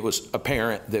 It was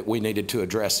apparent that we needed to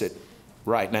address it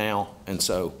right now, and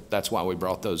so that's why we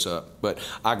brought those up. But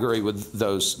I agree with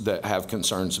those that have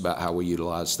concerns about how we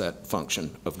utilize that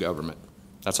function of government.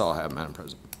 That's all I have, Madam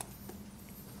President.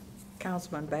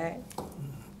 Councilman Back.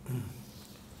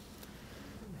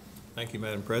 Thank you,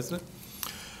 Madam President.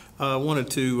 I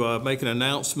wanted to make an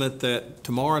announcement that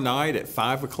tomorrow night at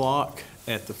 5 o'clock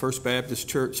at the First Baptist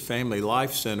Church Family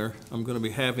Life Center, I'm going to be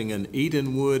having an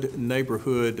Edenwood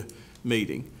neighborhood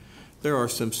meeting. There are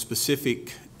some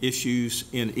specific issues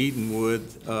in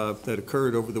Edenwood that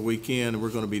occurred over the weekend, and we're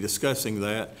going to be discussing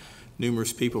that.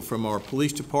 Numerous people from our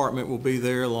police department will be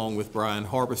there, along with Brian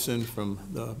Harbison from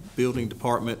the building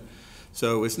department.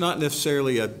 So it's not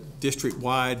necessarily a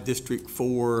district-wide, District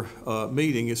 4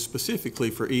 meeting. It's specifically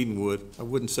for Edenwood. I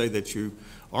wouldn't say that you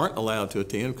aren't allowed to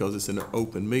attend because it's an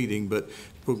open meeting, but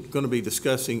we're going to be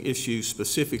discussing issues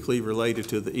specifically related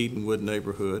to the Edenwood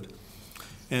neighborhood.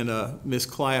 And Ms.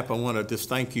 Clapp, I want to just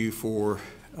thank you for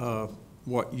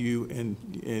what you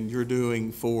and you're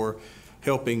doing for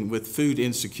helping with food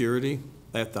insecurity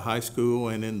at the high school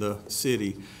and in the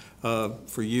city.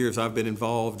 For years, I've been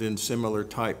involved in similar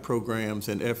type programs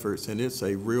and efforts, and it's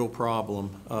a real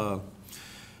problem.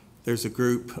 There's a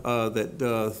group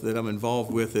that I'm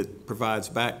involved with that provides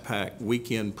backpack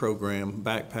weekend program,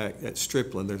 backpack at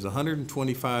Stripland. There's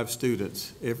 125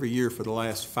 students every year for the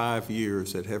last 5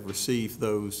 years that have received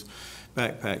those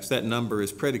backpacks. That number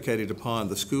is predicated upon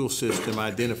the school system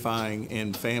identifying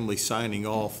and families signing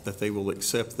off that they will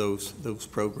accept those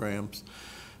programs.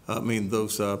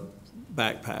 Those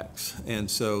backpacks.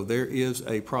 And so there is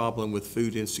a problem with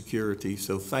food insecurity.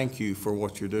 So thank you for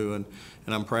what you're doing.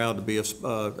 And I'm proud to be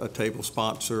a table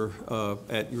sponsor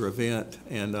at your event,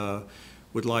 and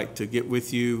would like to get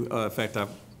with you. In fact, I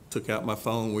took out my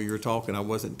phone while you were talking. I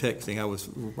wasn't texting. I was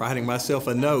writing myself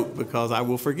a note because I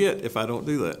will forget if I don't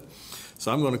do that.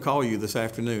 So I'm going to call you this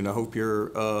afternoon. I hope you're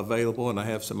available, and I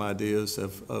have some ideas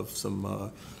of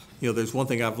some, there's one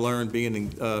thing I've learned being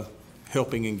in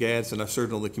helping in Gadsden. I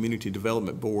served on the Community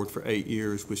Development Board for 8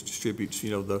 years, which distributes,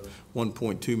 the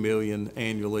 $1.2 million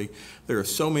annually. There are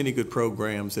so many good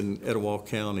programs in Etowah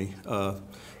County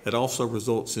that also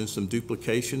results in some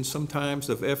duplication sometimes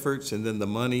of efforts, and then the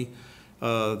money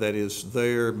that is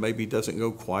there maybe doesn't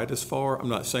go quite as far. I'm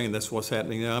not saying that's what's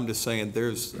happening now. I'm just saying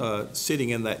there's sitting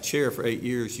in that chair for 8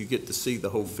 years, you get to see the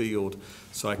whole field,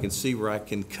 so I can see where I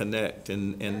can connect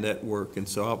and network. And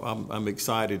so I'm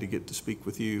excited to get to speak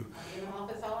with you.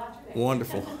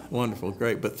 Wonderful, wonderful,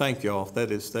 great. But thank y'all.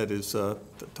 That is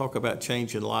talk about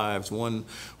changing lives,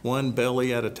 one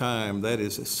belly at a time. That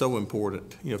is so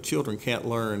important. Children can't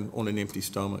learn on an empty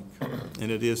stomach, and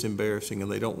it is embarrassing,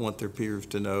 and they don't want their peers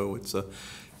to know. It's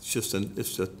just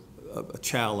a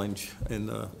challenge,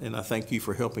 and I thank you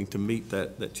for helping to meet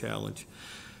that challenge.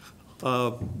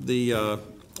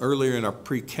 Earlier in our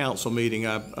pre-council meeting,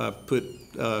 I put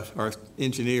our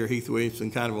engineer, Heath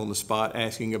Williamson, kind of on the spot,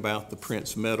 asking about the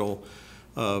Prince Medal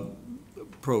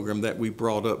program that we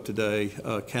brought up today.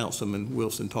 Councilman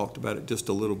Wilson talked about it just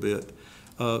a little bit.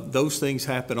 Those things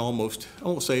happen almost, I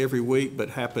won't say every week, but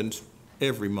happens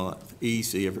every month,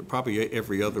 probably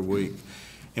every other week.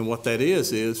 And what that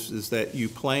is that you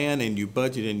plan and you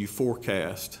budget and you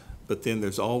forecast, but then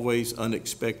there's always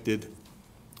unexpected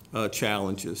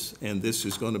challenges. And this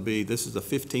is a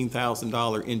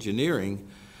 $15,000 engineering,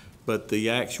 but the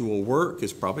actual work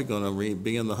is probably going to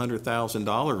be in the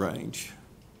 $100,000 range.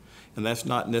 And that's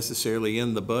not necessarily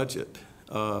in the budget,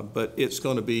 but it's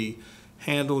going to be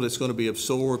handled, it's going to be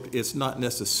absorbed. It's not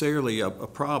necessarily a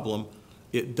problem.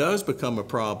 It does become a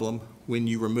problem when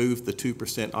you remove the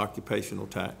 2% occupational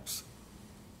tax.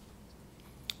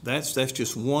 That's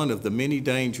just one of the many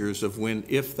dangers of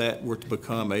if that were to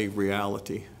become a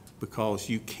reality, because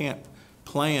you can't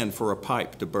plan for a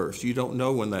pipe to burst. You don't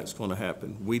know when that's going to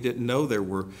happen. We didn't know there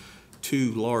were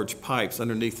 2 large pipes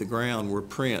underneath the ground where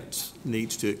Prince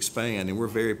needs to expand, and we're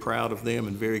very proud of them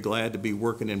and very glad to be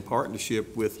working in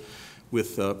partnership with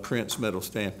Prince Metal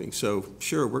Stamping. So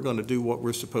sure, we're going to do what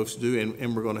we're supposed to do,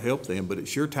 and we're going to help them, but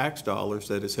it's your tax dollars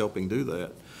that is helping do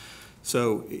that.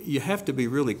 So you have to be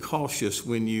really cautious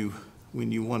when you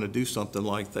want to do something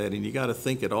like that, and you got to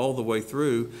think it all the way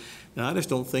through. Now, I just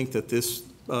don't think that this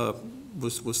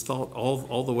was thought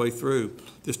all the way through.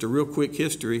 Just a real quick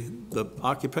history: the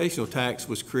occupational tax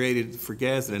was created for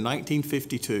Gadsden in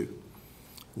 1952,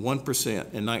 1%. In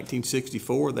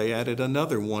 1964, they added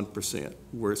another 1%,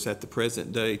 where it's at the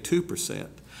present day 2%.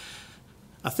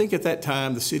 I think at that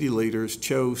time the city leaders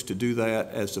chose to do that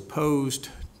as opposed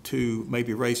to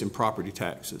maybe raising property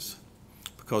taxes.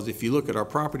 Because if you look at our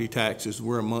property taxes,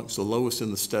 we're amongst the lowest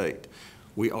in the state.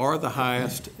 We are the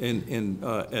highest at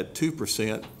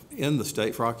 2% in the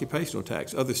state for occupational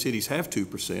tax. Other cities have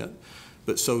 2%,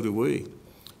 but so do we.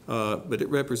 But it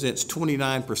represents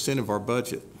 29% of our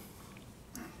budget.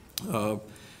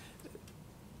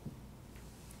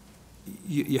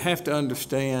 you have to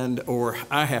understand, or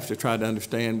I have to try to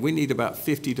understand, we need about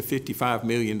 $50 to $55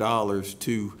 million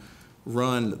to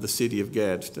run the city of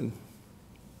Gadsden.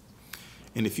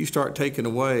 And if you start taking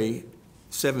away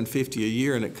 $750 a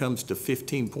year and it comes to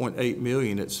 $15.8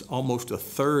 million, it's almost a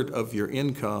third of your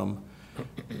income.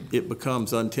 It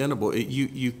becomes untenable.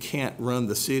 You can't run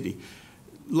the city.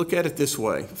 Look at it this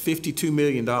way, $52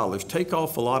 million. Take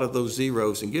off a lot of those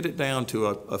zeros and get it down to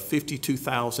a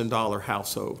 $52,000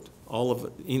 household. All of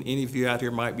it, any of you out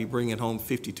here might be bringing home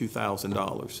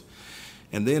 $52,000.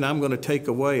 And then I'm going to take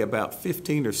away about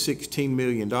 $15 or $16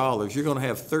 million. You're going to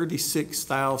have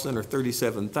 $36,000 or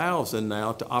 $37,000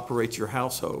 now to operate your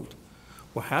household.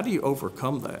 Well, how do you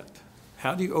overcome that?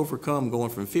 How do you overcome going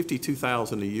from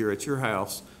 $52,000 a year at your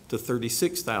house to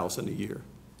 $36,000 a year?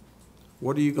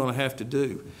 What are you going to have to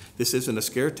do? This isn't a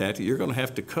scare tactic. You're going to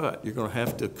have to cut. You're going to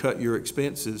have to cut your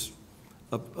expenses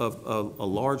a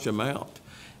large amount.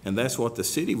 And that's what the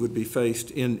city would be faced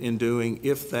in doing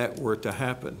if that were to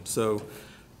happen. So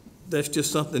that's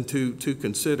just something to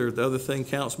consider. The other thing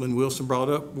Councilman Wilson brought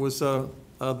up was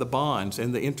the bonds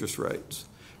and the interest rates.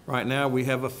 Right now, we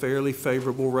have a fairly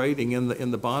favorable rating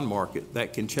in the bond market.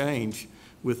 That can change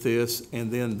with this,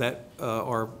 and then that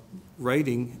our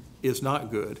rating is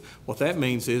not good. What that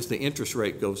means is the interest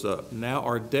rate goes up. Now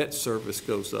our debt service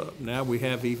goes up. Now we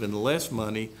have even less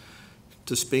money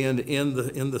to spend in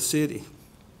the city.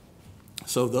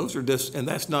 So those are just, and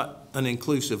that's not an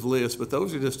inclusive list, but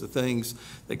those are just the things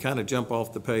that kind of jump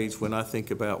off the page when I think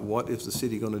about what is the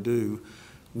city going to do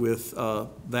with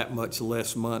that much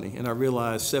less money. And I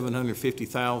realize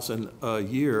 $750,000 a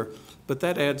year, but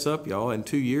that adds up, y'all. In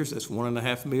 2 years, that's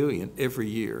 $1.5 million every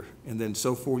year. And then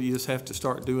so forth, you just have to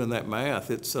start doing that math.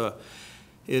 It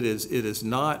is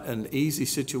not an easy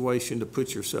situation to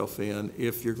put yourself in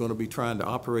if you're going to be trying to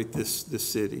operate this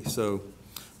city. So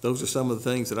those are some of the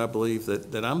things that I believe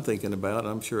that I'm thinking about.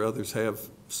 I'm sure others have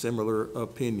similar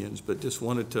opinions, but just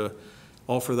wanted to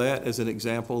offer that as an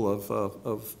example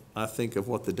of I think of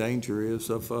what the danger is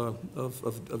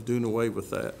of doing away with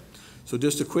that. So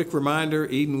just a quick reminder,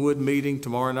 Edenwood meeting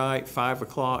tomorrow night, 5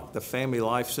 o'clock, the Family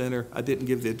Life Center. I didn't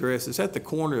give the address. It's at the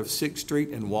corner of 6th Street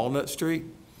and Walnut Street.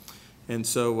 And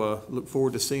so look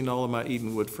forward to seeing all of my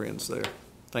Edenwood friends there.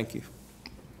 Thank you.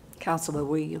 Councilman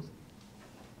Williams.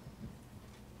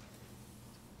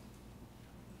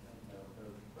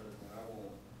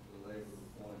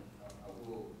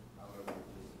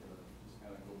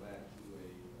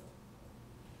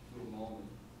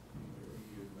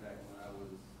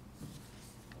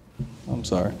 I'm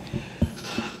sorry.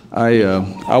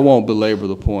 I won't belabor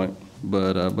the point,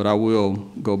 but I will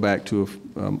go back to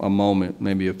a moment,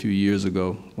 maybe a few years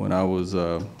ago, when I was,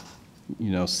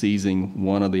 seizing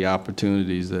one of the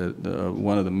opportunities that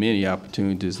one of the many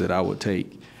opportunities that I would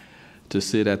take to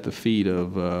sit at the feet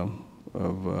of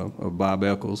Bob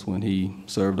Eccles when he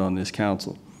served on this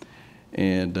council,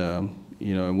 and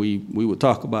and we would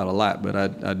talk about a lot, but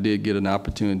I did get an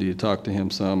opportunity to talk to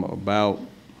him some about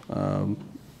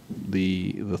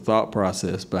the thought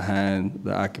process behind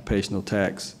the occupational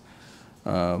tax.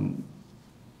 And,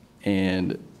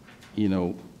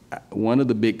 one of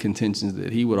the big contentions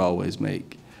that he would always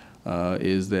make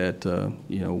is that,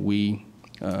 we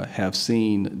have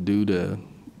seen due to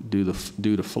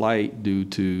flight, due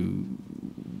to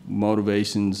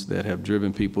motivations that have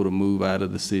driven people to move out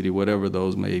of the city, whatever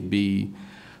those may be,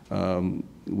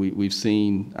 we've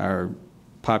seen our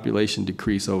population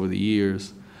decrease over the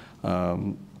years.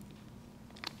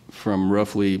 From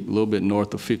roughly a little bit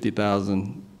north of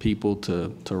 50,000 people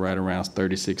to right around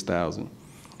 36,000.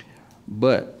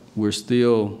 But we're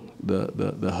still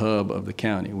the hub of the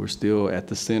county. We're still at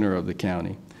the center of the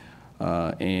county.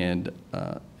 And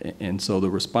so the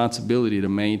responsibility to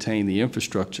maintain the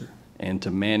infrastructure and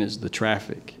to manage the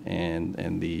traffic and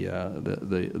the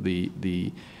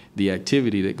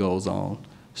activity that goes on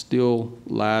still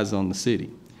lies on the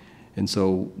city. And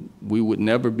so we would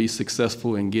never be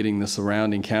successful in getting the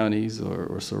surrounding counties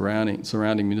or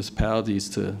surrounding municipalities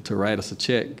to write us a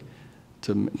check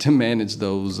to manage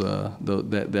those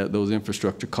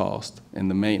infrastructure costs and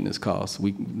the maintenance costs.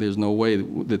 There's no way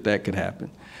that could happen.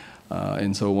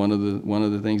 And so one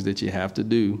of the things that you have to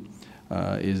do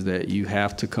is that you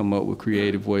have to come up with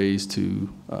creative ways to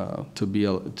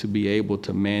be able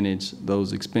to manage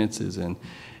those expenses. And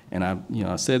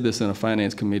I said this in a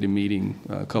finance committee meeting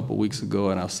a couple weeks ago,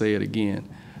 and I'll say it again.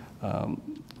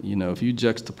 If you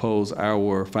juxtapose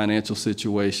our financial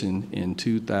situation in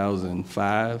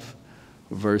 2005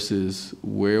 versus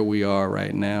where we are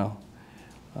right now,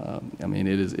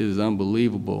 it is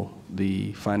unbelievable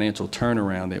the financial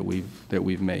turnaround that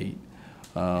we've made.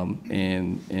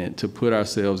 and to put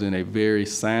ourselves in a very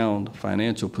sound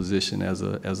financial position as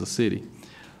a city.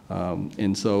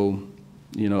 And so,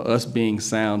 you know, us being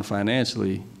sound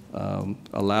financially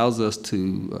allows us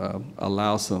to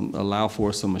allow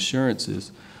for some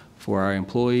assurances for our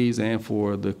employees and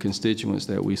for the constituents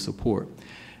that we support.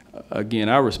 Again,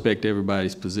 I respect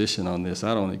everybody's position on this.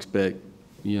 I don't expect,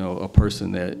 you know, a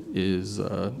person that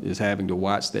is having to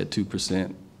watch that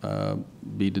 2%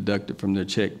 be deducted from their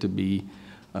check to be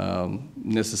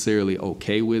necessarily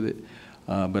okay with it.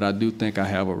 But I do think I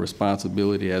have a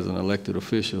responsibility as an elected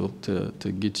official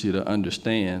to get you to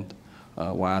understand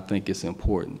why I think it's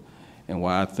important and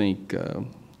why I think,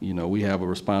 you know, we have a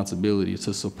responsibility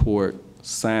to support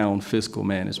sound fiscal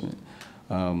management.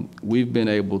 We've been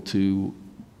able to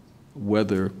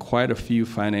weather quite a few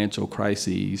financial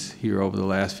crises here over the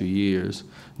last few years,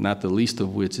 not the least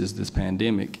of which is this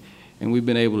pandemic. And we've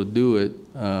been able to do it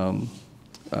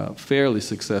fairly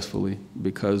successfully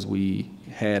because we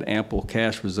had ample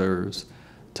cash reserves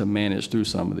to manage through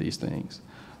some of these things.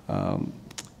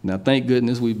 Now, thank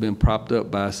goodness we've been propped up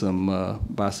by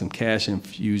some cash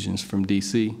infusions from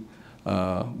DC,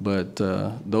 but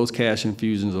those cash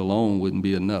infusions alone wouldn't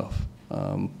be enough,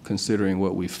 considering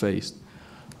what we faced.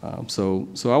 So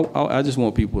I just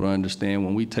want people to understand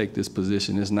when we take this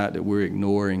position, it's not that we're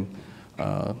ignoring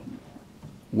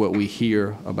what we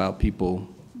hear about people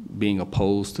being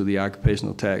opposed to the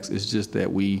occupational tax. It's just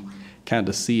that we kind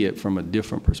of see it from a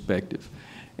different perspective.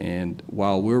 And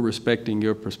while we're respecting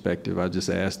your perspective, I just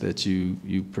ask that you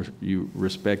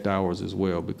respect ours as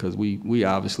well, because we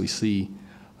obviously see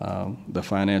the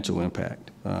financial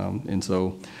impact. And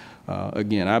so,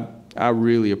 again, I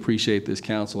really appreciate this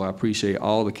council. I appreciate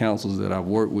all the councils that I've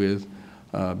worked with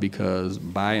because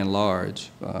by and large,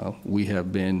 we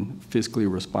have been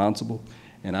fiscally responsible.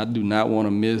 And I do not want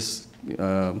to miss, you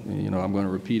know, I'm going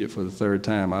to repeat it for the third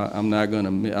time. I don't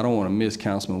want to miss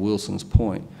Councilman Wilson's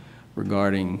point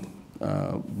regarding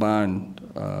bond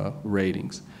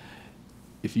ratings.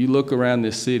 If you look around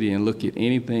this city and look at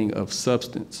anything of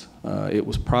substance, it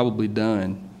was probably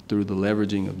done through the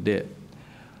leveraging of debt.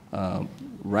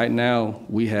 Right now,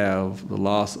 we have the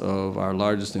loss of our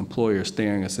largest employer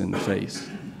staring us in the face.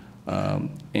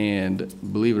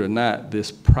 And believe it or not,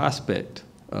 this prospect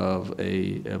of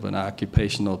an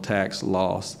occupational tax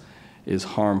loss is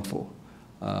harmful.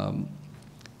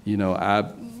 You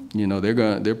know,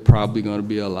 there probably going to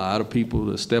be a lot of people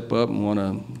that step up and want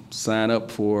to sign up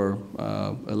for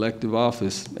elective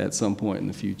office at some point in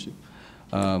the future.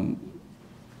 And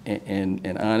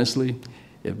honestly,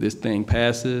 if this thing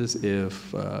passes,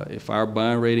 if our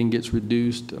bond rating gets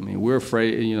reduced, I mean, we're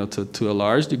afraid, you know, to a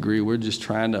large degree, we're just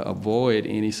trying to avoid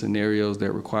any scenarios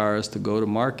that require us to go to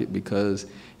market, because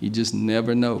you just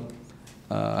never know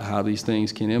how these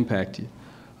things can impact you.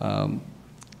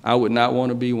 I would not want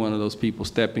to be one of those people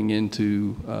stepping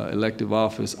into elective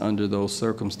office under those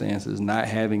circumstances, not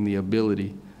having the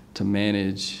ability to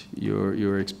manage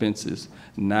your expenses,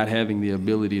 not having the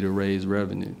ability to raise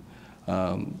revenue.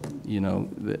 You know,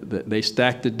 they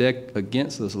stack the deck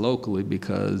against us locally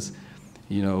because,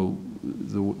 you know,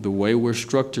 the way we're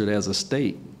structured as a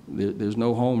state, there's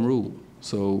no home rule.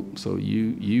 So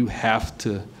you have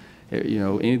to, you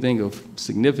know, anything of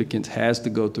significance has to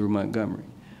go through Montgomery.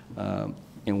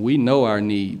 And we know our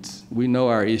needs. We know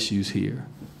our issues here.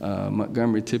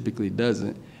 Montgomery typically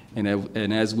doesn't.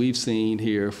 And as we've seen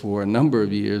here for a number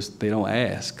of years, they don't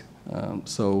ask.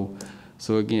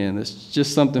 So again, it's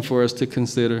just something for us to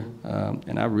consider.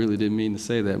 And I really didn't mean to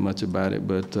say that much about it,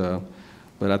 but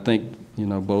I think, you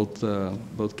know, both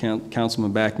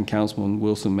Councilman Back and Councilman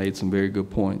Wilson made some very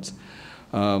good points.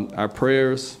 Our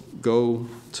prayers go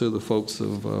to the folks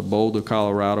of Boulder,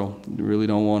 Colorado. We really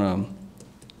don't want to.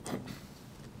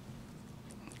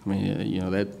 I mean, you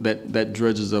know, that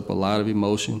dredges up a lot of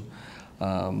emotion,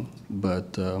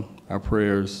 but our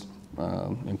prayers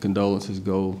and condolences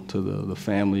go to the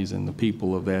families and the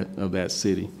people of that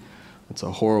city. It's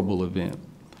a horrible event.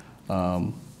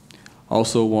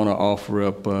 Also want to offer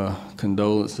up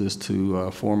condolences to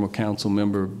former council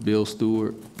member Bill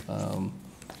Stewart.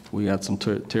 We got some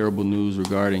terrible news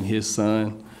regarding his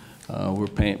son. We're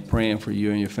praying for you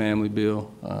and your family,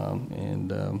 Bill,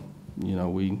 and you know,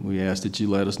 we ask that you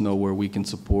let us know where we can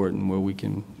support and where we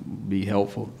can be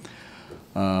helpful.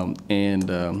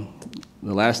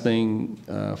 The last thing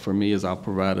for me is I'll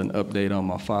provide an update on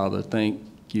my father. Thank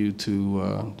you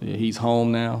to, he's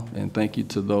home now, and thank you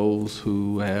to those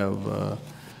who have,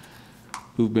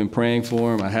 who've been praying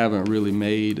for him. I haven't really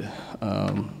made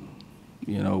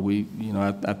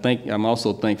I think I'm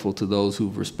also thankful to those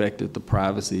who've respected the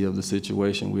privacy of the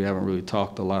situation. We haven't really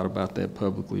talked a lot about that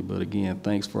publicly, but again,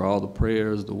 thanks for all the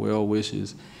prayers, the well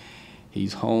wishes.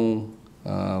 He's home.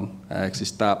 I actually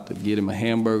stopped to get him a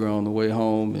hamburger on the way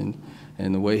home,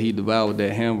 and the way he devoured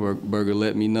that hamburger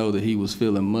let me know that he was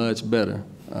feeling much better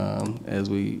as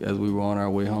we were on our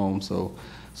way home. So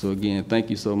again, thank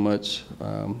you so much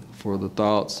for the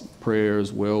thoughts,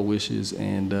 prayers, well wishes,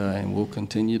 and we'll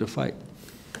continue to fight.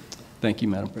 Thank you,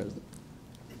 Madam President.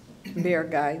 Mayor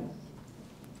Guy.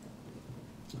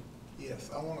 Yes,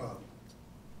 I want to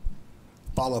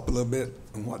follow up a little bit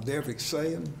on what Derek's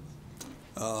saying.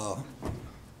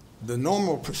 The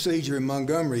normal procedure in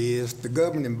Montgomery is the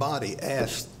governing body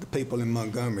asks the people in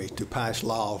Montgomery to pass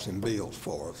laws and bills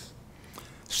for us.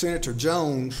 Senator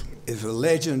Jones is a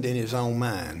legend in his own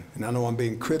mind, and I know I'm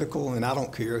being critical, and I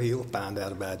don't care. He'll find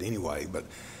out about it anyway, but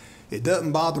it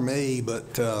doesn't bother me.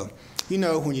 But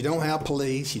when you don't have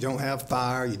police, you don't have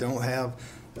fire, you don't have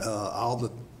all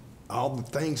the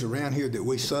things around here that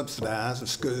we subsidize, a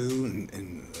school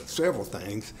and several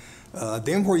things,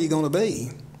 then where are you going to be?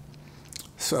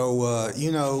 So,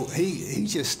 he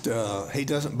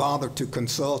doesn't bother to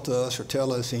consult us or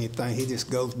tell us anything. He just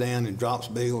goes down and drops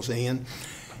bills in.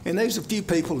 And there's a few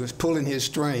people that's pulling his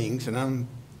strings, and I've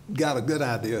got a good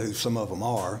idea who some of them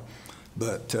are,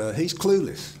 but he's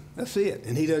clueless. That's it,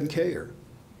 and he doesn't care.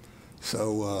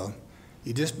 So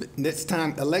next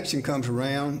time election comes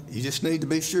around, you just need to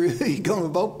be sure who you're going to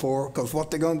vote for, because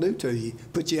what they're going to do to you,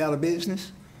 put you out of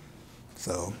business.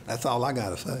 So that's all I got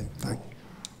to say. Thank you.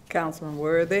 Councilman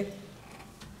Worthy.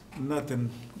 Nothing,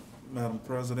 Madam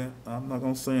President. I'm not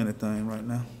going to say anything right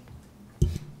now.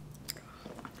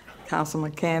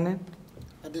 Councilman Cannon.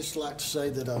 I'd just like to say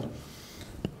that,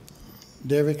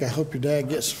 Derek, I hope your dad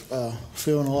gets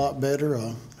feeling a lot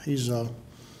better. He's a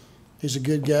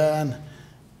good guy,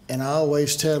 and I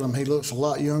always tell him he looks a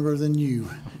lot younger than you.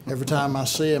 Every time I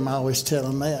see him, I always tell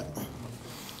him that.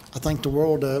 I think the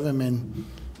world of him, and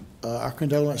our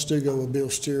condolences do go with Bill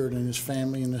Stewart and his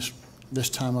family in this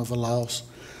time of a loss.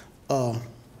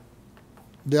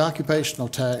 The occupational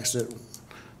tax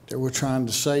that we're trying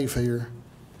to save here,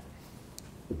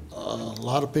 a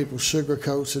lot of people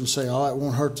sugarcoat and say, "Oh, it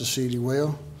won't hurt the city."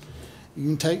 Well,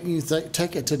 you can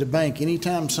take it to the bank.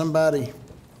 Anytime somebody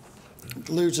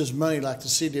loses money like the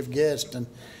city of Gadsden,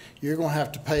 you're going to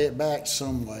have to pay it back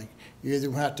some way. You're either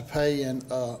going to have to pay in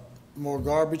more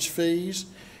garbage fees.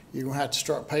 You're going to have to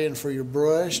start paying for your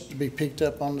brush to be picked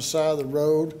up on the side of the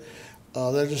road.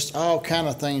 There's just all kind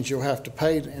of things you'll have to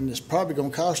pay, and it's probably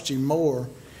going to cost you more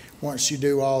once you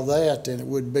do all that than it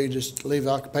would be just leave the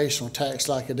occupational tax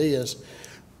like it is.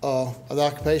 The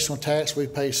occupational tax, we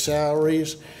pay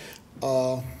salaries.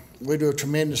 We do a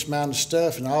tremendous amount of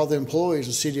stuff, and all the employees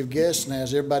the city of Gadsden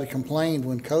has, everybody complained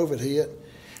when COVID hit.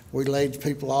 We laid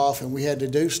people off and we had to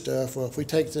do stuff. Well, if we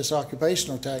take this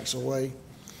occupational tax away,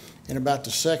 in about the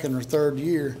second or third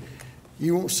year,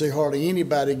 you won't see hardly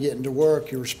anybody getting to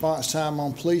work. Your response time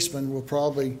on policemen will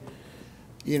probably,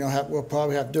 we'll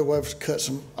probably have to do away with cut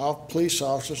some off police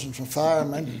officers and some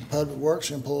firemen, public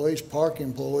works employees, park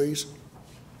employees,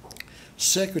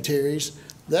 secretaries.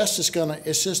 That's just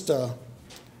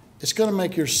it's gonna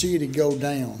make your city go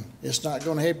down. It's not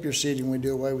gonna help your city when we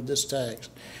do away with this tax.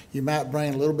 You might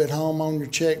bring a little bit home on your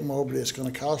check more, but it's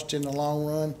gonna cost you in the long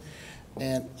run.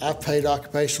 And I've paid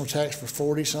occupational tax for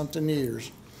 40-something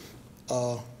years.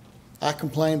 I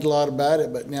complained a lot about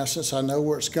it, but now since I know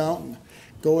where it's going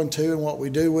to and what we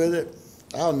do with it,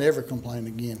 I'll never complain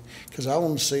again, because I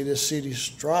want to see this city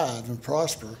strive and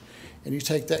prosper. And you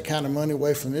take that kind of money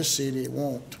away from this city, it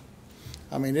won't.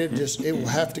 I mean, it will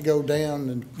have to go down,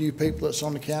 and you people that's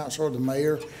on the council or the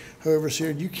mayor, whoever's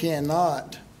here, you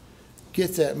cannot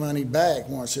get that money back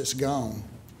once it's gone.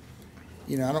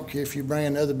 I don't care if you bring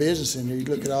another business in here, you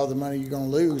look at all the money you're going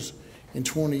to lose in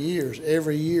 20 years.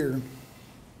 Every year,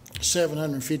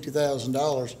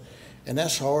 $750,000, and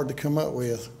that's hard to come up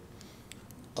with.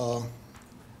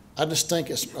 I just think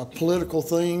it's a political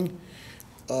thing.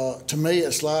 To me,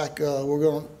 it's like we're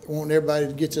going to want everybody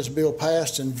to get this bill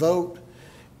passed and vote,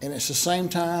 and it's the same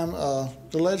time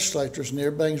the legislatures and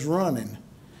everything's running.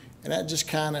 And that just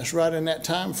it's right in that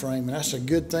time frame, and that's a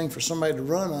good thing for somebody to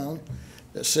run on,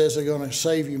 that says they're going to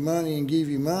save you money and give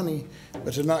you money,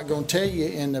 but they're not going to tell you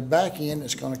in the back end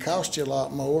it's going to cost you a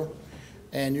lot more,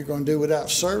 and you're going to do without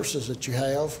services that you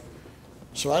have.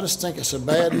 So I just think it's a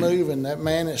bad move, and that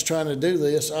man that's trying to do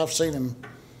this, I've seen him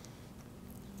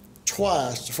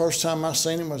twice. The first time I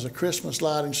seen him was a Christmas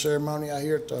lighting ceremony out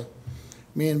here at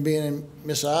me and Ben and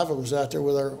Miss Iva was out there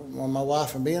with my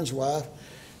wife and Ben's wife.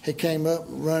 He came up,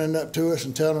 running up to us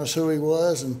and telling us who he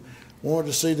was, and wanted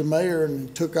to see the mayor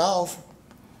and took off.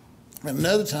 And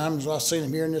another time, I seen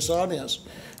him here in this audience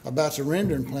about the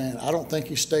rendering plant. I don't think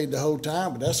he stayed the whole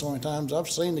time, but that's the only times I've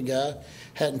seen the guy.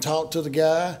 Hadn't talked to the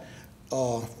guy.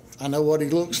 I know what he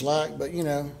looks like, but you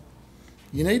know,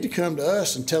 you need to come to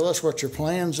us and tell us what your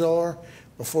plans are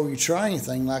before you try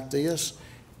anything like this,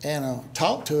 and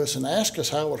talk to us and ask us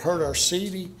how it would hurt our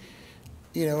city,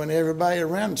 you know, and everybody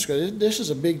around us. Because this is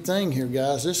a big thing here,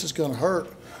 guys. This is going to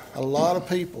hurt a lot of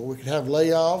people. We could have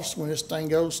layoffs when this thing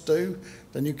goes through.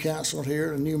 The new council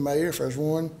here, the new mayor, if there's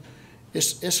one.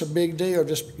 It's a big deal,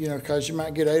 just, you know, because you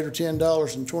might get $8 or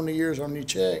 $10 in 20 years on your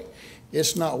check.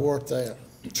 It's not worth that.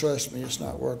 Trust me, it's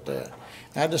not worth that.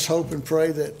 I just hope and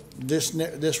pray that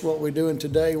this what we're doing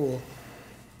today will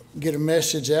get a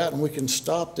message out and we can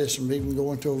stop this from even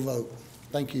going to a vote.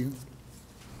 Thank you.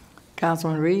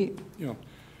 Councilman Reed? Yeah.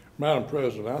 Madam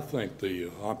President, I think the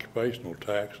occupational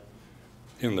tax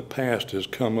in the past has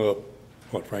come up,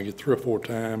 what, Frankie, 3 or 4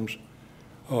 times.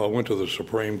 Went to the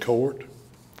Supreme Court.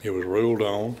 It was ruled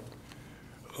on,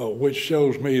 which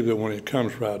shows me that when it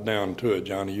comes right down to it,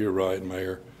 Johnny, you're right,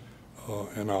 Mayor,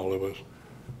 and all of us,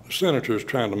 the senator's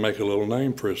trying to make a little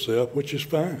name for himself, which is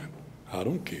fine. I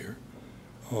don't care.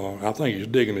 I think he's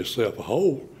digging himself a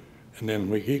hole, and then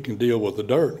he can deal with the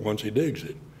dirt once he digs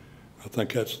it. I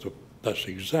think that's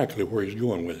exactly where he's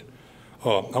going with it.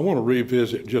 I want to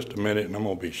revisit just a minute, and I'm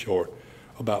going to be short,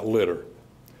 about litter.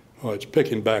 It's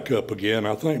picking back up again,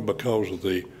 I think because of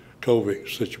the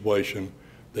COVID situation,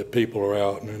 that people are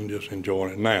out and just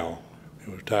enjoying it now. It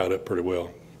was tied up pretty well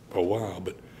for a while,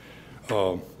 but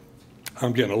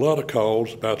I'm getting a lot of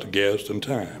calls about the Gadsden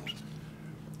Times.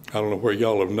 I don't know where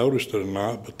y'all have noticed it or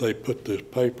not, but they put this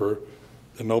paper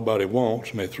that nobody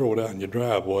wants and they throw it out in your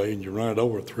driveway and you run it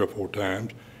over 3 or 4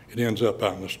 times. It ends up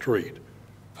out in the street.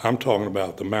 I'm talking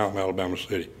about the Mountain, Alabama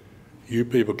City. You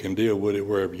people can deal with it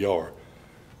wherever you are.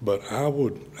 But I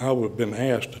would have been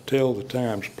asked to tell the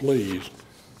Times, please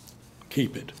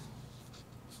keep it.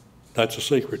 That's a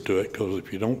secret to it, because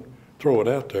if you don't throw it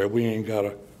out there, we ain't got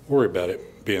to worry about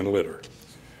it being litter.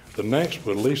 The next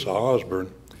one, Lisa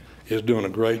Osborne, is doing a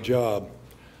great job.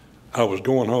 I was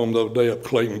going home the other day up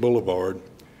Clayton Boulevard,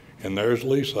 and there's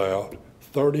Lisa out,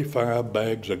 35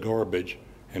 bags of garbage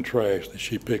and trash that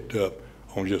she picked up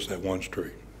on just that one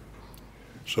street.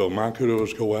 So my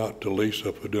kudos go out to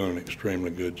Lisa for doing an extremely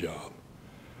good job.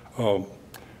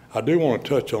 I do want to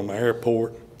touch on the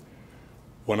airport.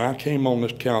 When I came on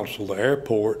this council, the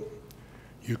airport,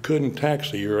 you couldn't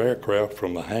taxi your aircraft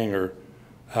from the hangar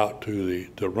out to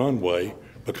the runway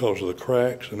because of the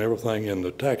cracks and everything in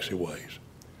the taxiways.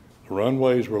 The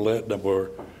runways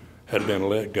had been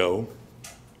let go.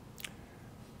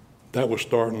 That was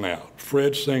starting out.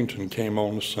 Fred Singleton came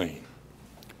on the scene.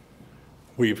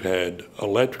 We've had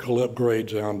electrical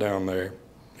upgrades down there,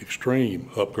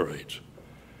 extreme upgrades.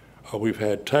 We've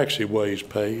had taxiways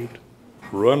paved,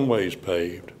 runways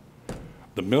paved.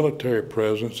 The military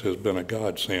presence has been a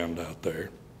godsend out there,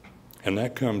 and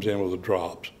that comes in with the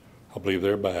drops. I believe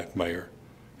they're back, Mayor,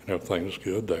 and everything's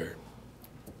good there.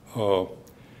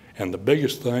 And the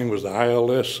biggest thing was the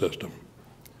ILS system.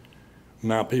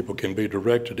 Now people can be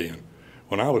directed in.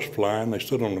 When I was flying, they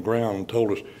stood on the ground and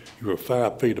told us you were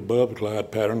 5 feet above the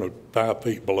glide pattern or 5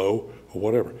 feet below or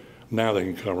whatever. Now they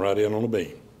can come right in on the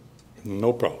beam.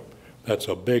 No problem. That's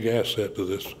a big asset to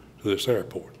this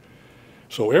airport.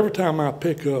 So every time I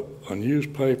pick up a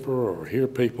newspaper or hear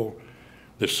people,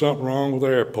 there's something wrong with the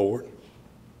airport,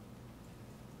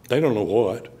 they don't know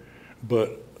what,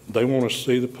 but they want to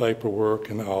see the paperwork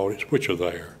and the audits, which are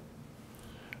there.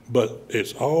 But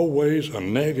it's always a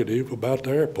negative about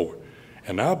the airport.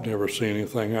 And I've never seen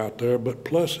anything out there but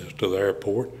pluses to the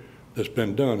airport that's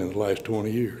been done in the last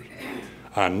 20 years.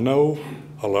 I know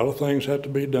a lot of things have to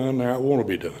be done there, want to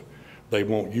be done. They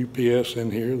want UPS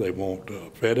in here, they want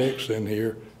FedEx in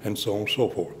here, and so on and so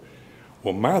forth.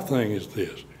 Well, my thing is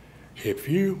this. If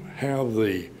you have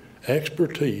the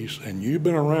expertise and you've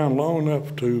been around long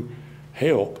enough to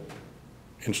help,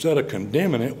 instead of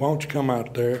condemning it, why don't you come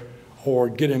out there or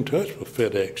get in touch with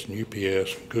FedEx and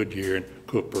UPS and Goodyear and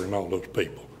Cooper and all those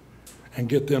people and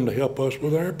get them to help us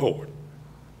with the airport.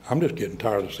 I'm just getting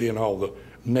tired of seeing all the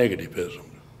negativism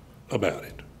about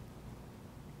it.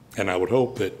 And I would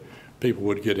hope that people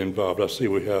would get involved. I see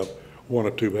we have 1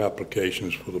 or 2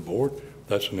 applications for the board.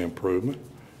 That's an improvement,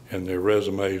 and their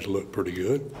resumes look pretty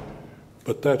good.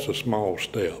 But that's a small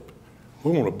step.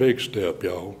 We want a big step,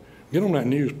 y'all. Get on that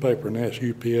newspaper and ask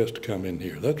UPS to come in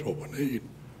here. That's what we need.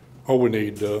 Or we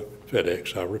need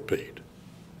FedEx, I repeat.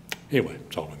 Anyway,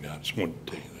 that's all I got. I just wanted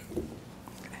to tell you that.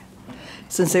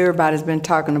 Since everybody's been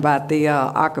talking about the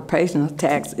occupational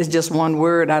tax, it's just one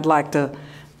word I'd like to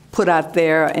put out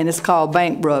there, and it's called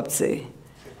bankruptcy.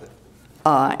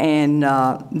 And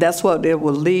that's what it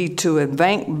will lead to. And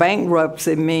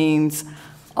bankruptcy means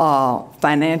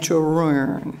financial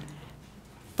ruin.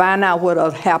 Find out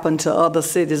what happened to other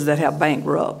cities that have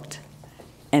bankrupt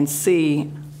and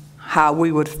see how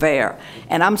we would fare.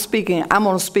 And I'm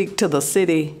going to speak to the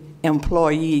city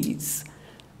employees.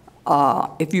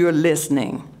 If you're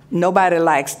listening, nobody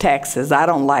likes taxes. I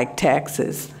don't like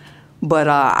taxes. But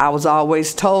I was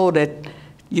always told that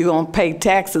you're going to pay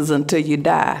taxes until you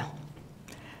die.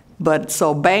 But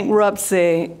so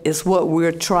bankruptcy is what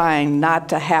we're trying not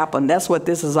to happen. That's what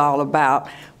this is all about.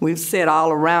 We've said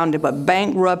all around it, but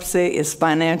bankruptcy is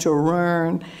financial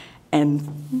ruin.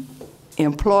 And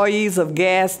employees of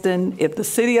Gadsden, if the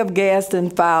city of Gadsden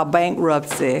filed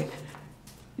bankruptcy,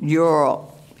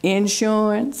 your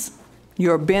insurance,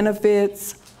 your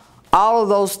benefits, all of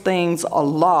those things are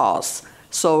lost.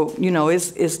 So, you know,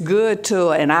 it's good to,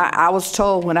 and I was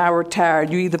told when I retired,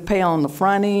 you either pay on the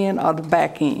front end or the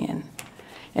back end.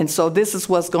 And so this is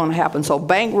what's going to happen. So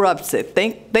bankruptcy,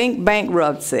 think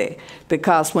bankruptcy,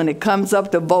 because when it comes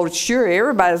up to vote, sure,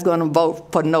 everybody's going to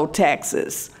vote for no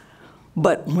taxes.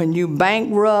 But when you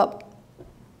bankrupt,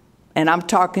 and I'm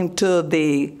talking to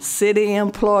the city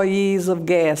employees of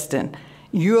Gadsden,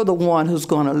 you're the one who's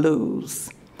going to lose.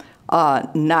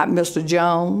 Not Mr.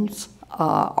 Jones,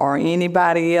 or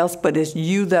anybody else, but it's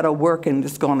you that are working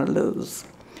that's going to lose.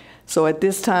 So at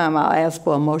this time, I'll ask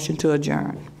for a motion to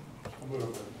adjourn.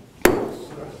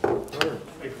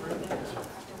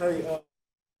 Hey,